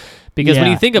this. Because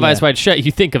when you think of Eyes Wide Shut,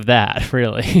 you think of that,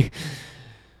 really.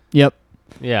 Yep.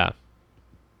 Yeah.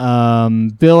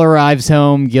 Bill arrives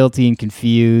home guilty and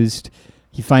confused.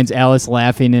 He finds Alice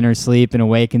laughing in her sleep and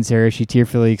awakens her. She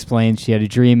tearfully explains she had a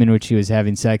dream in which she was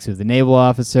having sex with a naval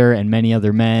officer and many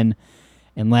other men,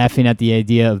 and laughing at the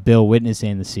idea of Bill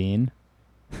witnessing the scene.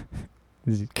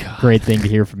 This is a great thing to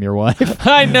hear from your wife.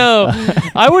 I know.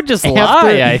 I would just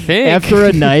lie, I think. After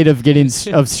a night of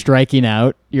striking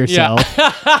out yourself.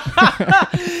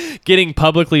 Yeah. Getting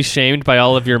publicly shamed by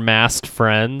all of your masked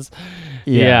friends.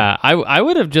 Yeah, I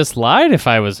would have just lied if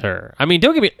I was her. I mean,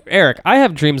 don't get me... Eric, I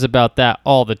have dreams about that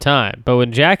all the time. But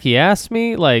when Jackie asked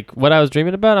me, like, what I was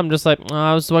dreaming about, I'm just like, oh,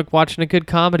 I was, like, watching a good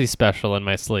comedy special in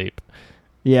my sleep.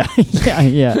 Yeah.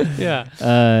 Yeah.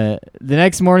 The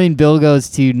next morning, Bill goes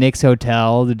to Nick's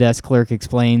hotel. The desk clerk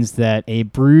explains that a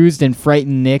bruised and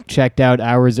frightened Nick checked out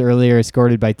hours earlier,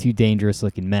 escorted by 2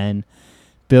 dangerous-looking men.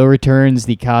 Bill returns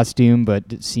the costume,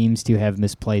 but seems to have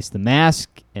misplaced the mask,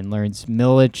 and learns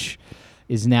Milich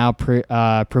is now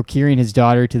procuring his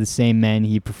daughter to the same men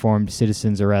he performed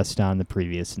citizen's arrest on the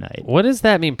previous night. What does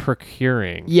that mean,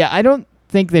 procuring? Yeah, I don't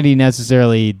think that he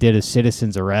necessarily did a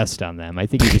citizen's arrest on them. I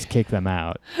think he just kicked them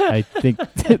out. I think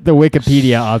the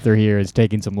Wikipedia author here is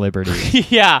taking some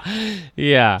liberties.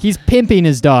 Yeah. He's pimping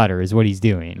his daughter is what he's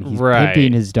doing. He's right.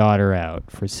 pimping his daughter out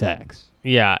for sex.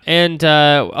 Yeah, and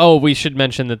we should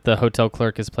mention that the hotel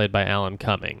clerk is played by Alan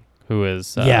Cumming, who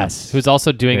is who's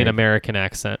also doing an American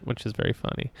accent, which is very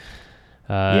funny.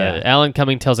 Alan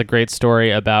Cumming tells a great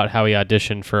story about how he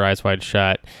auditioned for Eyes Wide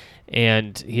Shut,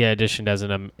 and he auditioned as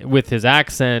with his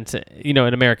accent, an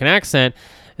American accent,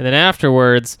 and then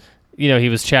afterwards, he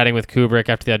was chatting with Kubrick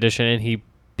after the audition, and he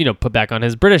put back on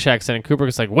his British accent, and Kubrick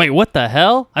was like, wait, what the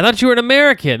hell? I thought you were an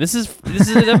American. This is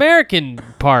an American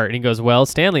part. And he goes, well,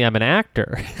 Stanley, I'm an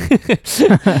actor.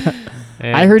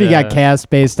 And, I heard he got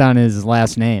cast based on his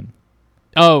last name.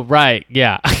 Oh, right.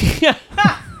 Yeah.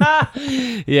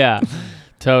 Yeah,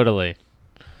 totally.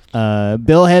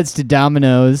 Bill heads to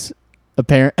Domino's.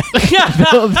 Bill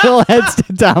heads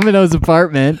to Domino's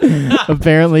apartment.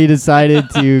 Apparently decided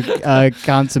to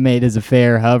consummate his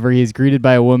affair. However, he is greeted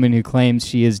by a woman who claims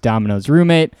she is Domino's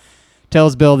roommate.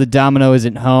 Tells Bill that Domino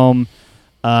isn't home,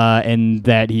 and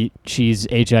that she's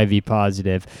HIV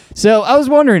positive. So I was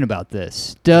wondering about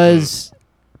this.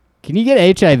 Can you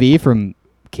get HIV from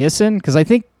kissing? Because I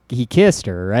think he kissed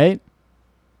her, right?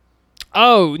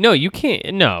 Oh no, you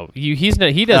can't. No, he does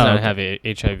not have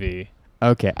HIV.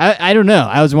 Okay, I don't know.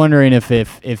 I was wondering if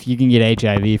you can get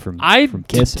HIV from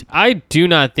kissing. I do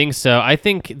not think so. I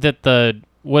think that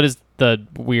what is the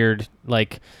weird,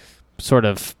 like, sort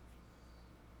of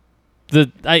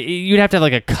you'd have to have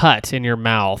like a cut in your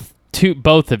mouth to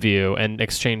both of you and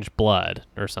exchange blood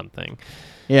or something.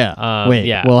 Yeah. Wait.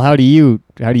 Yeah. Well, how do you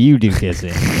do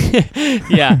kissing?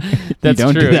 Yeah, that's you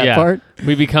don't true. do that yeah. part?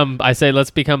 I say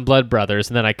let's become blood brothers,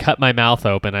 and then I cut my mouth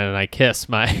open and I kiss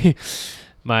my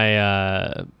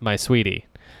my sweetie.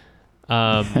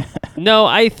 No,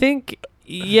 I think.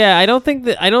 Yeah, I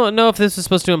don't know if this is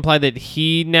supposed to imply that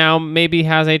he now maybe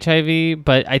has HIV,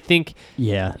 but I think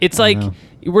it's like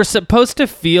we're supposed to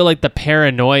feel like the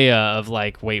paranoia of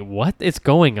like, wait, what is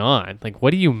going on? Like,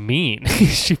 what do you mean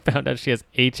she found out she has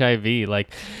HIV?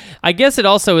 Like, I guess it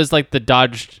also is like the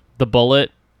dodged the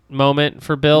bullet moment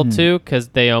for Bill too, because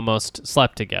they almost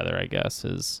slept together, I guess,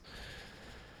 is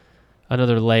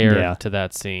another layer to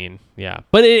that scene. Yeah.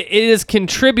 But it is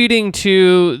contributing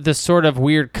to the sort of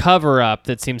weird cover-up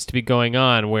that seems to be going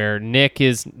on where Nick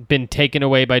has been taken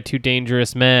away by two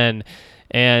dangerous men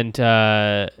and,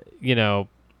 for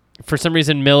some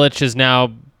reason Millich is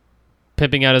now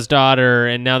pimping out his daughter,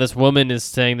 and now this woman is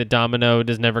saying that Domino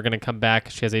is never going to come back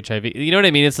because she has HIV. You know what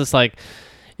I mean? It's just like,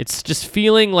 it's just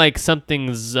feeling like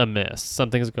something's amiss.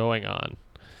 Something's going on.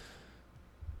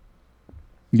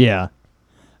 Yeah.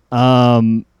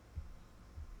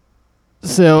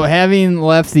 So having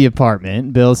left the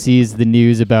apartment, Bill sees the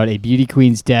news about a beauty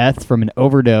queen's death from an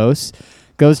overdose,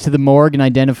 goes to the morgue and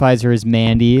identifies her as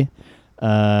Mandy.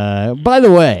 By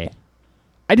the way,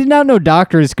 I did not know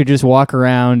doctors could just walk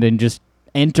around and just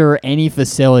enter any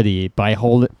facility by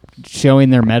showing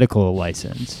their medical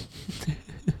license.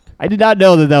 I did not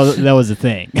know that was a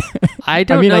thing. I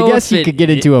don't know. I guess you could get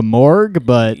into a morgue,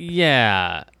 but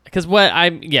yeah. Because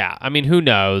who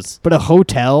knows? But a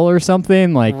hotel or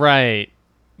something like right?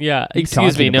 Yeah.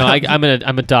 Excuse me. No, I'm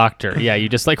a doctor. Yeah, you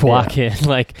just like walk in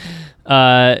like.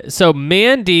 So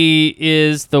Mandy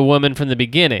is the woman from the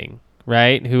beginning,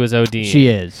 right? Who was ODing. She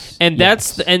is, and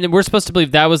and we're supposed to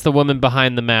believe that was the woman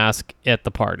behind the mask at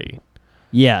the party.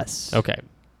 Yes. Okay.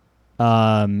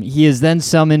 He is then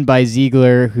summoned by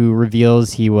Ziegler, who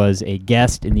reveals he was a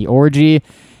guest in the orgy,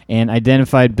 and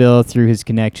identified Bill through his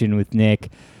connection with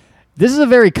Nick. This is a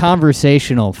very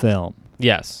conversational film.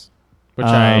 Yes, which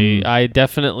I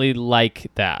definitely like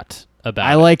that about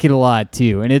I like it a lot,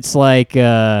 too. And it's like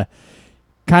kind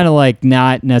of like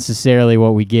not necessarily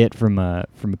what we get from a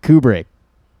Kubrick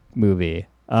movie.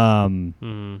 Hold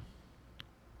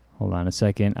on a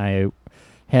second. I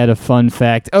had a fun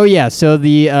fact. Oh, yeah, so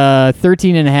the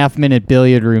 13-and-a-half-minute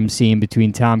billiard room scene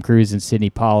between Tom Cruise and Sidney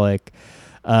Pollack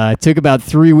took about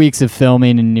 3 weeks of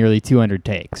filming and nearly 200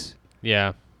 takes.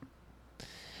 Yeah.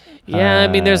 Yeah, I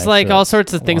mean, there's like all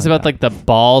sorts of things about like the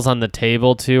balls on the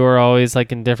table too are always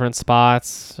like in different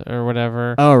spots or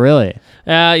whatever. Oh, really?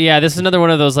 Yeah, this is another one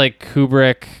of those like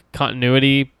Kubrick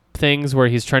continuity things where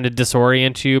he's trying to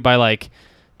disorient you by like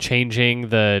changing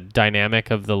the dynamic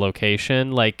of the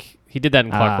location. Like he did that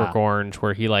in Clockwork Orange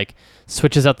where he like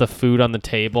switches out the food on the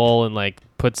table and like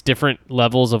puts different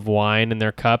levels of wine in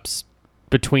their cups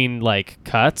between like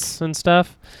cuts and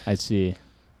stuff. I see.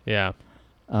 Yeah.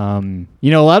 A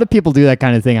lot of people do that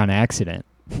kind of thing on accident.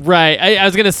 Right. I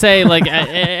was going to say, like,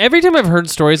 every time I've heard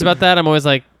stories about that, I'm always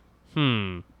like,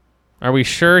 are we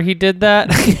sure he did that?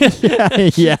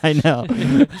 Yeah, I know.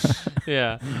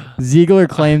 Yeah. Ziegler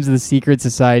claims the secret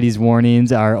society's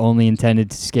warnings are only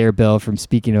intended to scare Bill from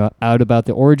speaking out about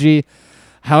the orgy.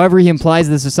 However, he implies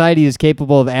the society is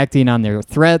capable of acting on their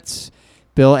threats.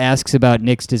 Bill asks about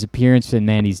Nick's disappearance and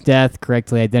Mandy's death,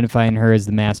 correctly identifying her as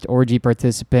the masked orgy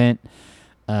participant.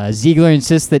 Ziegler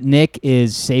insists that Nick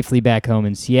is safely back home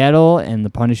in Seattle, and the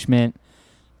punishment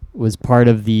was part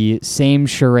of the same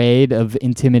charade of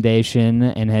intimidation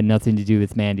and had nothing to do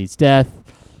with Mandy's death.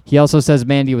 He also says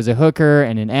Mandy was a hooker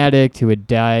and an addict who had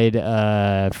died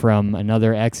from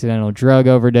another accidental drug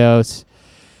overdose.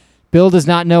 Bill does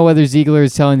not know whether Ziegler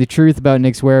is telling the truth about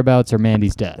Nick's whereabouts or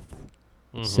Mandy's death.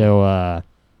 Mm-hmm. So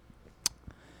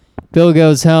Bill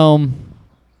goes home,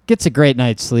 gets a great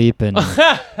night's sleep, and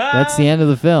that's the end of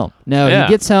the film. No, He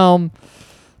gets home,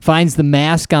 finds the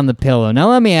mask on the pillow. Now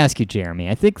let me ask you, Jeremy.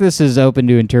 I think this is open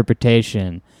to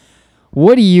interpretation.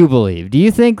 What do you believe? Do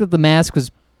you think that the mask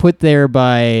was put there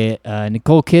by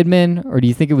Nicole Kidman, or do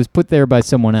you think it was put there by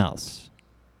someone else?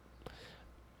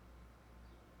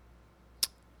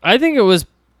 I think it was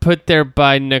put there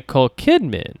by Nicole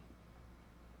Kidman.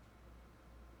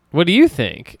 What do you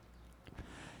think?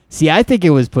 See, I think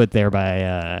it was put there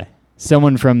by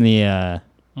someone from the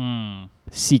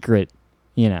secret,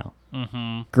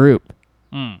 group.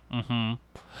 Mm-hmm.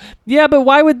 Yeah, but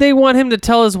why would they want him to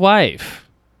tell his wife?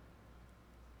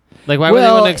 Like, why would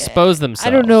they want to expose themselves?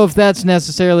 I don't know if that's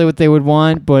necessarily what they would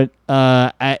want, but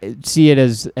I see it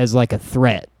as like a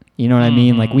threat. You know what I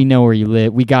mean? Like, we know where you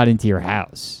live. We got into your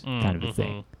house, kind of a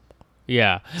thing.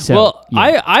 Yeah. So, well,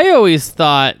 yeah. I always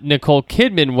thought Nicole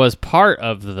Kidman was part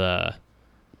of the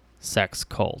sex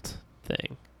cult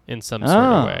thing in some sort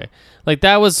of way. Like,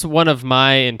 that was one of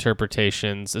my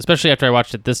interpretations, especially after I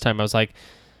watched it this time. I was like,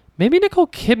 maybe Nicole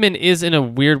Kidman is in a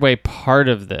weird way part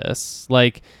of this.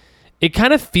 Like, it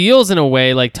kind of feels in a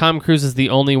way like Tom Cruise is the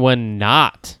only one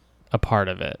not a part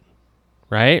of it,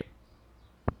 right?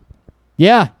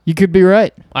 Yeah, you could be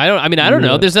right. I don't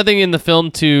know. There's nothing in the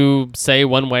film to say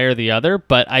one way or the other,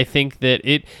 but I think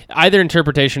that either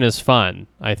interpretation is fun,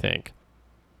 I think.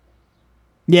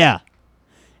 Yeah.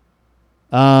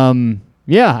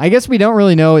 Yeah, I guess we don't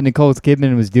really know what Nicole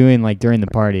Kidman was doing like during the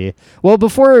party. Well,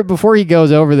 before he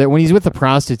goes over there, when he's with the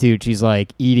prostitute, she's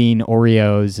like eating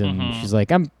Oreos and she's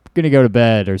like, I'm going to go to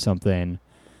bed or something.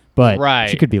 But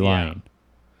she could be lying.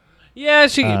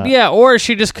 Yeah, or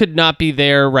she just could not be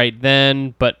there right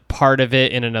then, but part of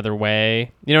it in another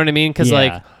way. You know what I mean? Because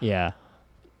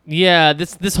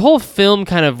this whole film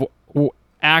kind of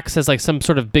acts as like some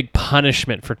sort of big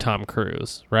punishment for Tom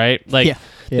Cruise, right? Like,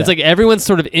 it's like everyone's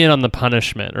sort of in on the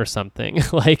punishment or something.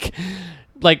 like,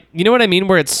 you know what I mean?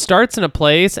 Where it starts in a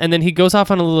place and then he goes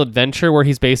off on a little adventure where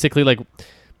he's basically like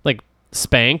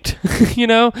spanked, you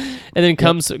know, and then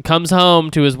comes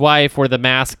home to his wife where the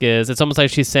mask is. It's almost like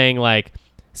she's saying like,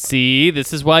 see,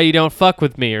 this is why you don't fuck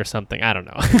with me or something. I don't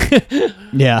know.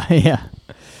 Yeah.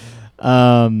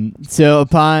 So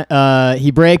upon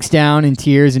he breaks down in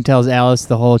tears and tells Alice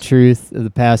the whole truth of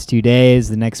the past 2 days.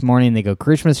 The next morning they go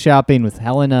Christmas shopping with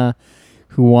Helena,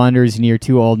 who wanders near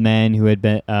two old men who had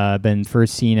been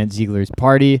first seen at Ziegler's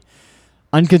party.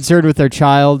 Unconcerned with their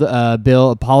child,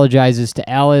 Bill apologizes to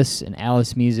Alice, and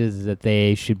Alice muses that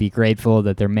they should be grateful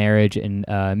that their marriage and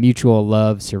mutual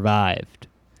love survived.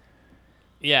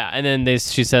 Yeah, and then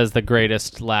she says the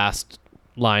greatest last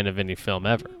line of any film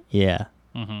ever. Yeah.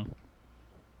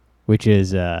 Which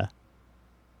is, me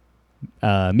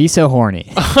so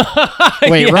horny.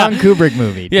 Wait, wrong Kubrick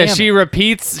movie. Yeah, Damn she it.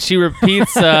 repeats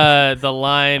the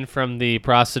line from the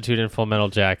prostitute in Full Metal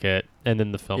Jacket, and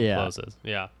then the film closes.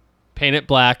 Yeah. Paint It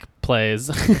Black plays.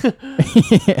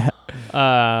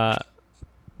 No,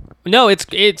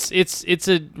 it's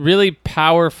a really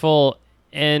powerful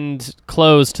end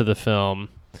close to the film.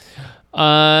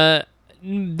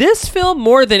 This film,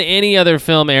 more than any other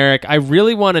film, Eric, I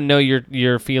really want to know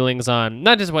your feelings on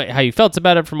not just how you felt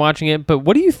about it from watching it, but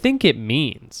what do you think it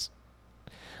means?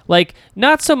 Like,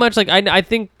 not so much like I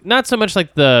think not so much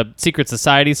like the secret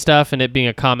society stuff and it being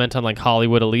a comment on like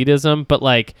Hollywood elitism, but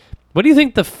like, what do you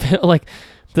think the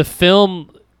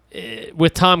film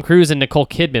with Tom Cruise and Nicole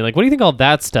Kidman, like, what do you think all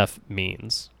that stuff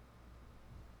means?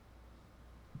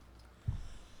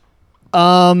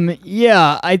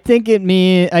 Yeah, I think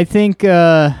like,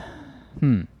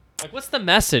 what's the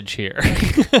message here?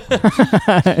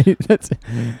 That's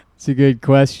a good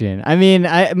question. I mean,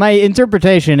 my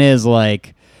interpretation is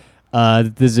like,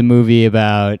 this is a movie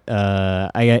about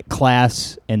I got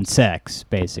class and sex,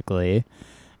 basically,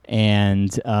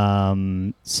 and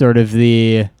sort of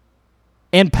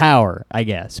and power, I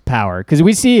guess, because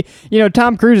we see,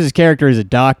 Tom Cruise's character is a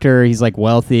doctor. He's like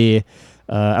wealthy.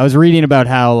 I was reading about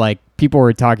how like people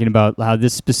were talking about how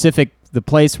the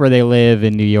place where they live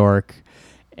in New York,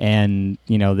 and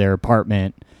their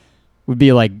apartment would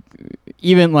be like,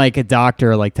 even like a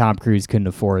doctor like Tom Cruise couldn't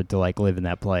afford to like live in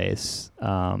that place.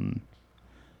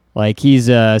 Like he's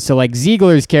so like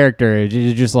Ziegler's character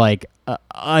is just like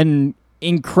an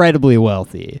incredibly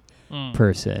wealthy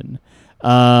person.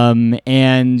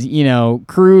 And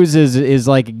Cruise is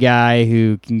like a guy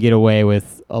who can get away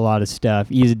with a lot of stuff.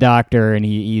 He's a doctor and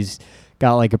he's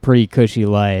got like a pretty cushy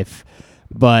life,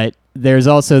 but there's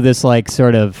also this like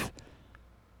sort of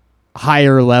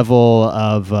higher level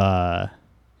of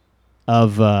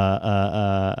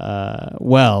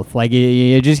wealth. Like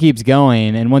it just keeps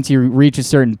going, and once you reach a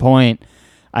certain point,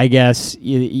 I guess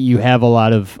you have a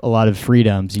lot of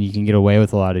freedoms and you can get away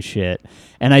with a lot of shit.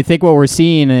 And I think what we're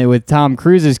seeing with Tom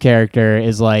Cruise's character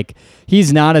is like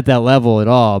he's not at that level at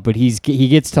all, but he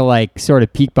gets to like sort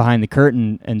of peek behind the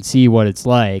curtain and see what it's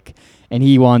like, and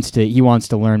he wants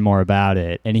to learn more about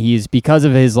it. And he's, because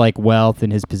of his like wealth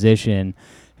and his position,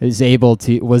 was able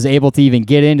to even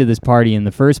get into this party in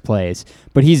the first place,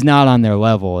 but he's not on their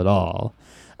level at all.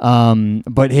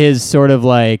 But his sort of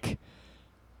like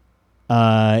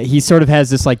he sort of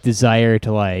has this like desire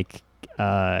to like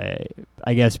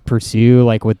I guess pursue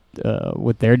like what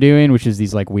they're doing, which is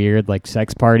these like weird like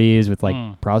sex parties with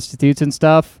like prostitutes and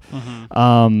stuff.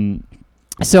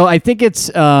 So I think it's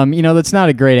that's not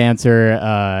a great answer,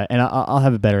 and I'll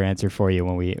have a better answer for you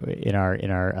when we in our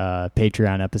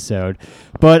Patreon episode.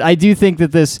 But I do think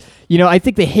that this, I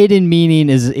think the hidden meaning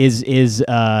is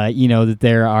that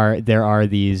there are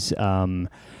these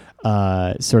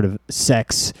sort of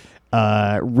sex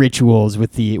rituals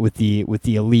with the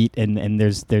elite, and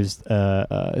there's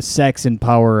sex and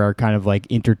power are kind of like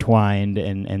intertwined,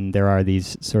 and there are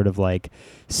these sort of like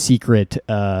secret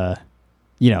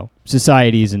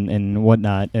societies and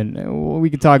whatnot, and we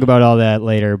could talk about all that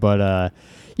later. But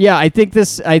I think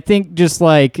just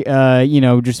like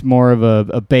just more of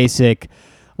a basic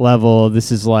level.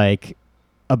 This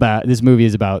movie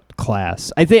is about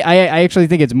class. I actually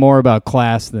think it's more about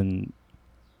class than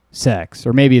sex,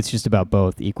 or maybe it's just about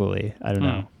both equally. I don't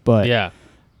know, but yeah,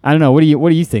 I don't know. What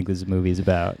do you think this movie is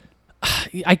about?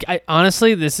 I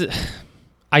honestly,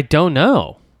 I don't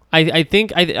know. I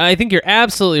think you're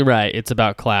absolutely right. It's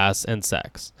about class and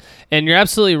sex, and you're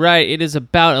absolutely right. It is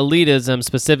about elitism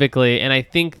specifically, and I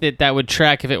think that would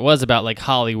track if it was about like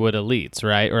Hollywood elites,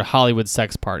 right, or Hollywood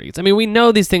sex parties. I mean, we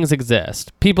know these things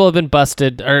exist. People have been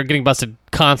busted or getting busted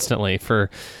constantly for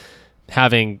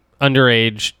having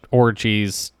underage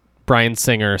orgies, Bryan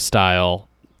Singer style,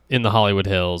 in the Hollywood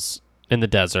Hills, in the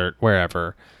desert,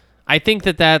 wherever. I think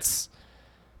that's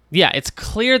it's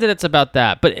clear that it's about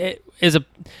that, but it is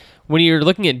when you're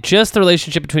looking at just the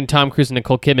relationship between Tom Cruise and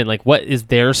Nicole Kidman, like what is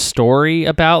their story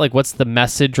about? Like what's the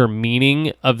message or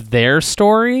meaning of their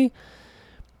story?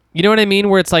 You know what I mean?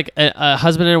 Where it's like a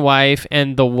husband and a wife,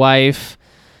 and the wife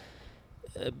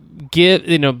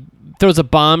throws a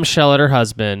bombshell at her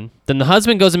husband. Then the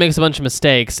husband goes and makes a bunch of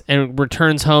mistakes and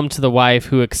returns home to the wife,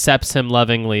 who accepts him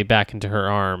lovingly back into her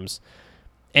arms.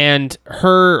 And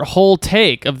her whole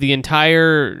take of the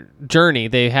entire journey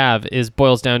they have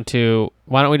boils down to,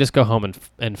 why don't we just go home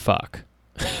and fuck?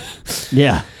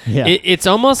 Yeah. It's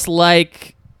almost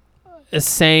like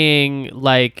saying,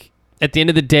 like, at the end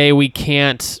of the day, we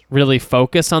can't really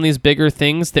focus on these bigger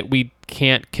things that we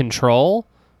can't control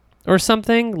or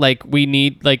something. Like, we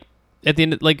need, like, at the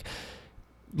end, like,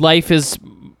 life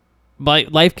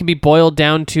can be boiled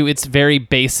down to its very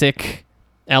basic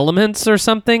elements or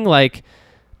something. Like,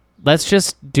 let's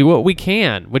just do what we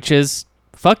can, which is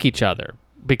fuck each other,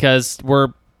 because we're,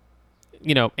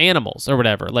 animals or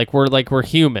whatever. Like we're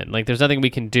human. Like there's nothing we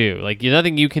can do. Like there's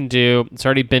nothing you can do. It's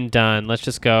already been done. Let's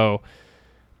just go.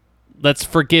 Let's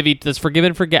forgive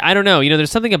and forget. I don't know.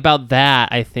 There's something about that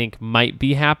I think might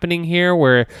be happening here,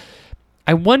 where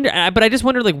I wonder, but I just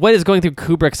wonder, like, what is going through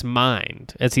Kubrick's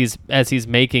mind as he's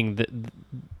making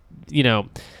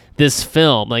this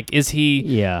film. Like, is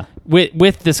he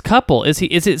with this couple, is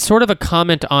it sort of a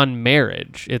comment on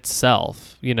marriage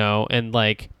itself, and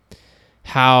like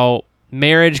how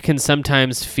marriage can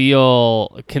sometimes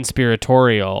feel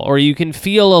conspiratorial, or you can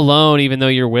feel alone even though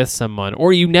you're with someone,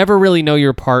 or you never really know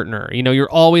your partner. You're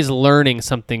always learning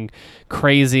something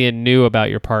crazy and new about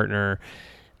your partner,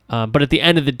 but at the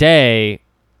end of the day,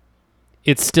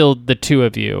 it's still the two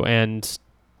of you, and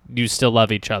you still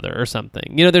love each other or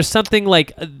something. There's something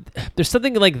like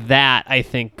that, I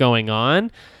think, going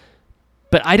on,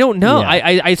 but I don't know.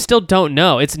 Yeah. I still don't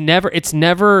know. It's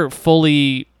never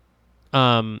fully,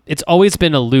 it's always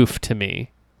been aloof to me,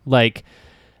 like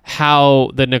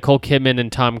how the Nicole Kidman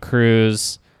and Tom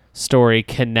Cruise story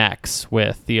connects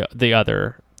with the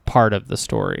other part of the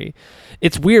story.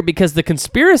 It's weird because the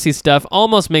conspiracy stuff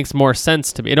almost makes more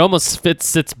sense to me. It almost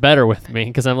sits better with me,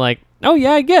 because I'm like, oh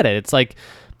yeah, I get it. It's like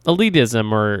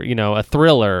elitism, or a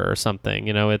thriller or something.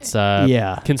 It's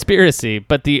conspiracy.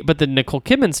 But the Nicole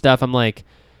Kidman stuff, I'm like,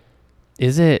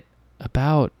 is it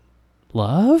about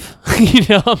love?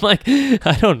 I'm like,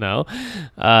 I don't know.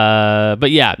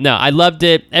 But yeah, no, I loved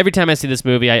it. Every time I see this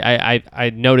movie,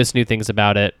 I notice new things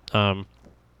about it,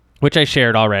 which I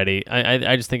shared already.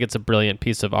 I just think it's a brilliant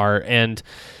piece of art, and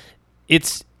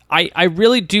I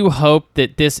really do hope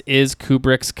that this is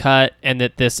Kubrick's cut, and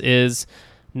that this is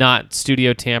not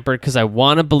studio tampered, because I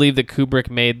want to believe that Kubrick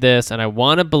made this, and I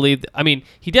want to believe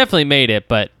he definitely made it,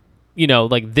 but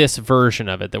like this version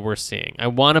of it that we're seeing, I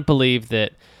want to believe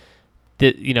that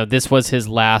this was his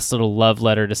last little love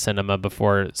letter to cinema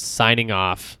before signing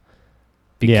off,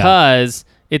 because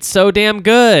it's so damn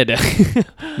good.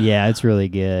 Yeah, it's really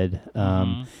good.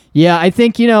 Yeah, I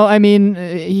think he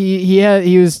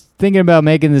was thinking about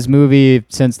making this movie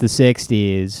since the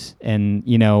 60s, and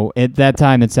at that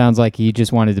time it sounds like he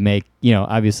just wanted to make,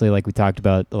 obviously, like we talked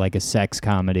about, like a sex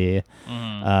comedy.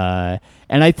 And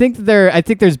I think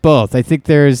there's both. I think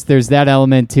there's that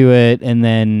element to it, and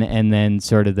then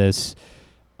sort of this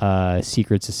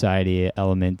secret society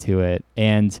element to it.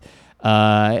 And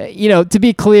To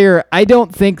be clear, I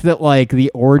don't think that like the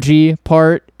orgy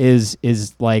part is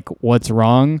like what's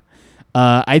wrong.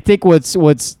 I think what's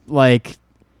like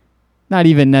not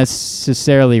even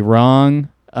necessarily wrong,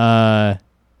 but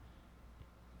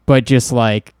just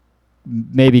like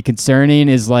maybe concerning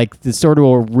is like the sort of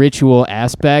a ritual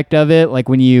aspect of it. Like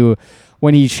when he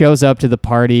shows up to the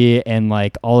party and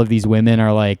like all of these women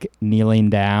are like kneeling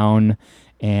down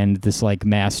and this like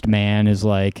masked man is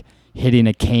like hitting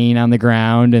a cane on the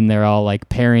ground and they're all like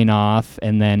pairing off.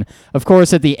 And then of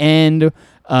course at the end,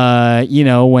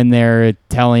 when they're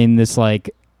telling this like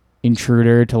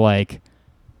intruder to like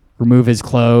remove his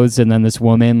clothes and then this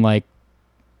woman like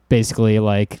basically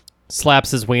like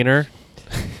slaps his wiener.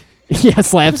 Yeah,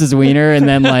 slaps his wiener and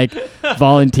then like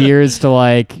volunteers to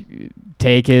like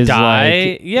take his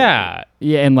die. Like, yeah,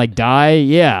 and like die.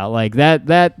 Yeah, like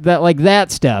that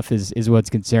stuff is what's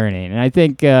concerning. And I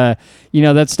think that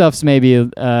stuff's maybe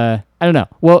I don't know.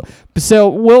 Well, so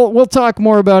we'll talk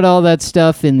more about all that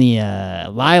stuff in the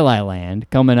Lila Land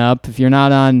coming up. If you're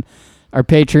not on our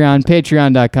Patreon,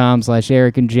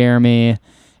 patreon.com/Eric and Jeremy,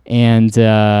 and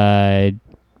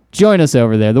join us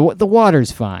over there. The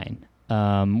water's fine.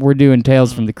 We're doing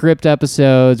Tales from the Crypt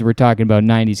episodes. We're talking about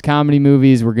 90s comedy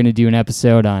movies. We're going to do an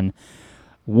episode on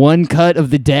One Cut of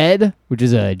the Dead, which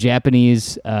is a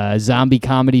Japanese zombie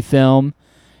comedy film.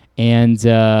 And,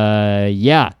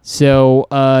 So,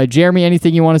 Jeremy,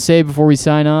 anything you want to say before we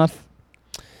sign off?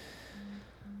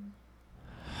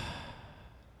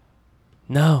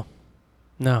 No,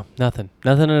 nothing.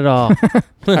 Nothing at all.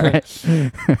 All right.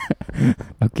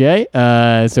 Okay.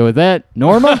 So with that,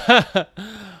 Norma?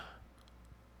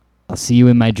 I'll see you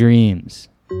in my dreams.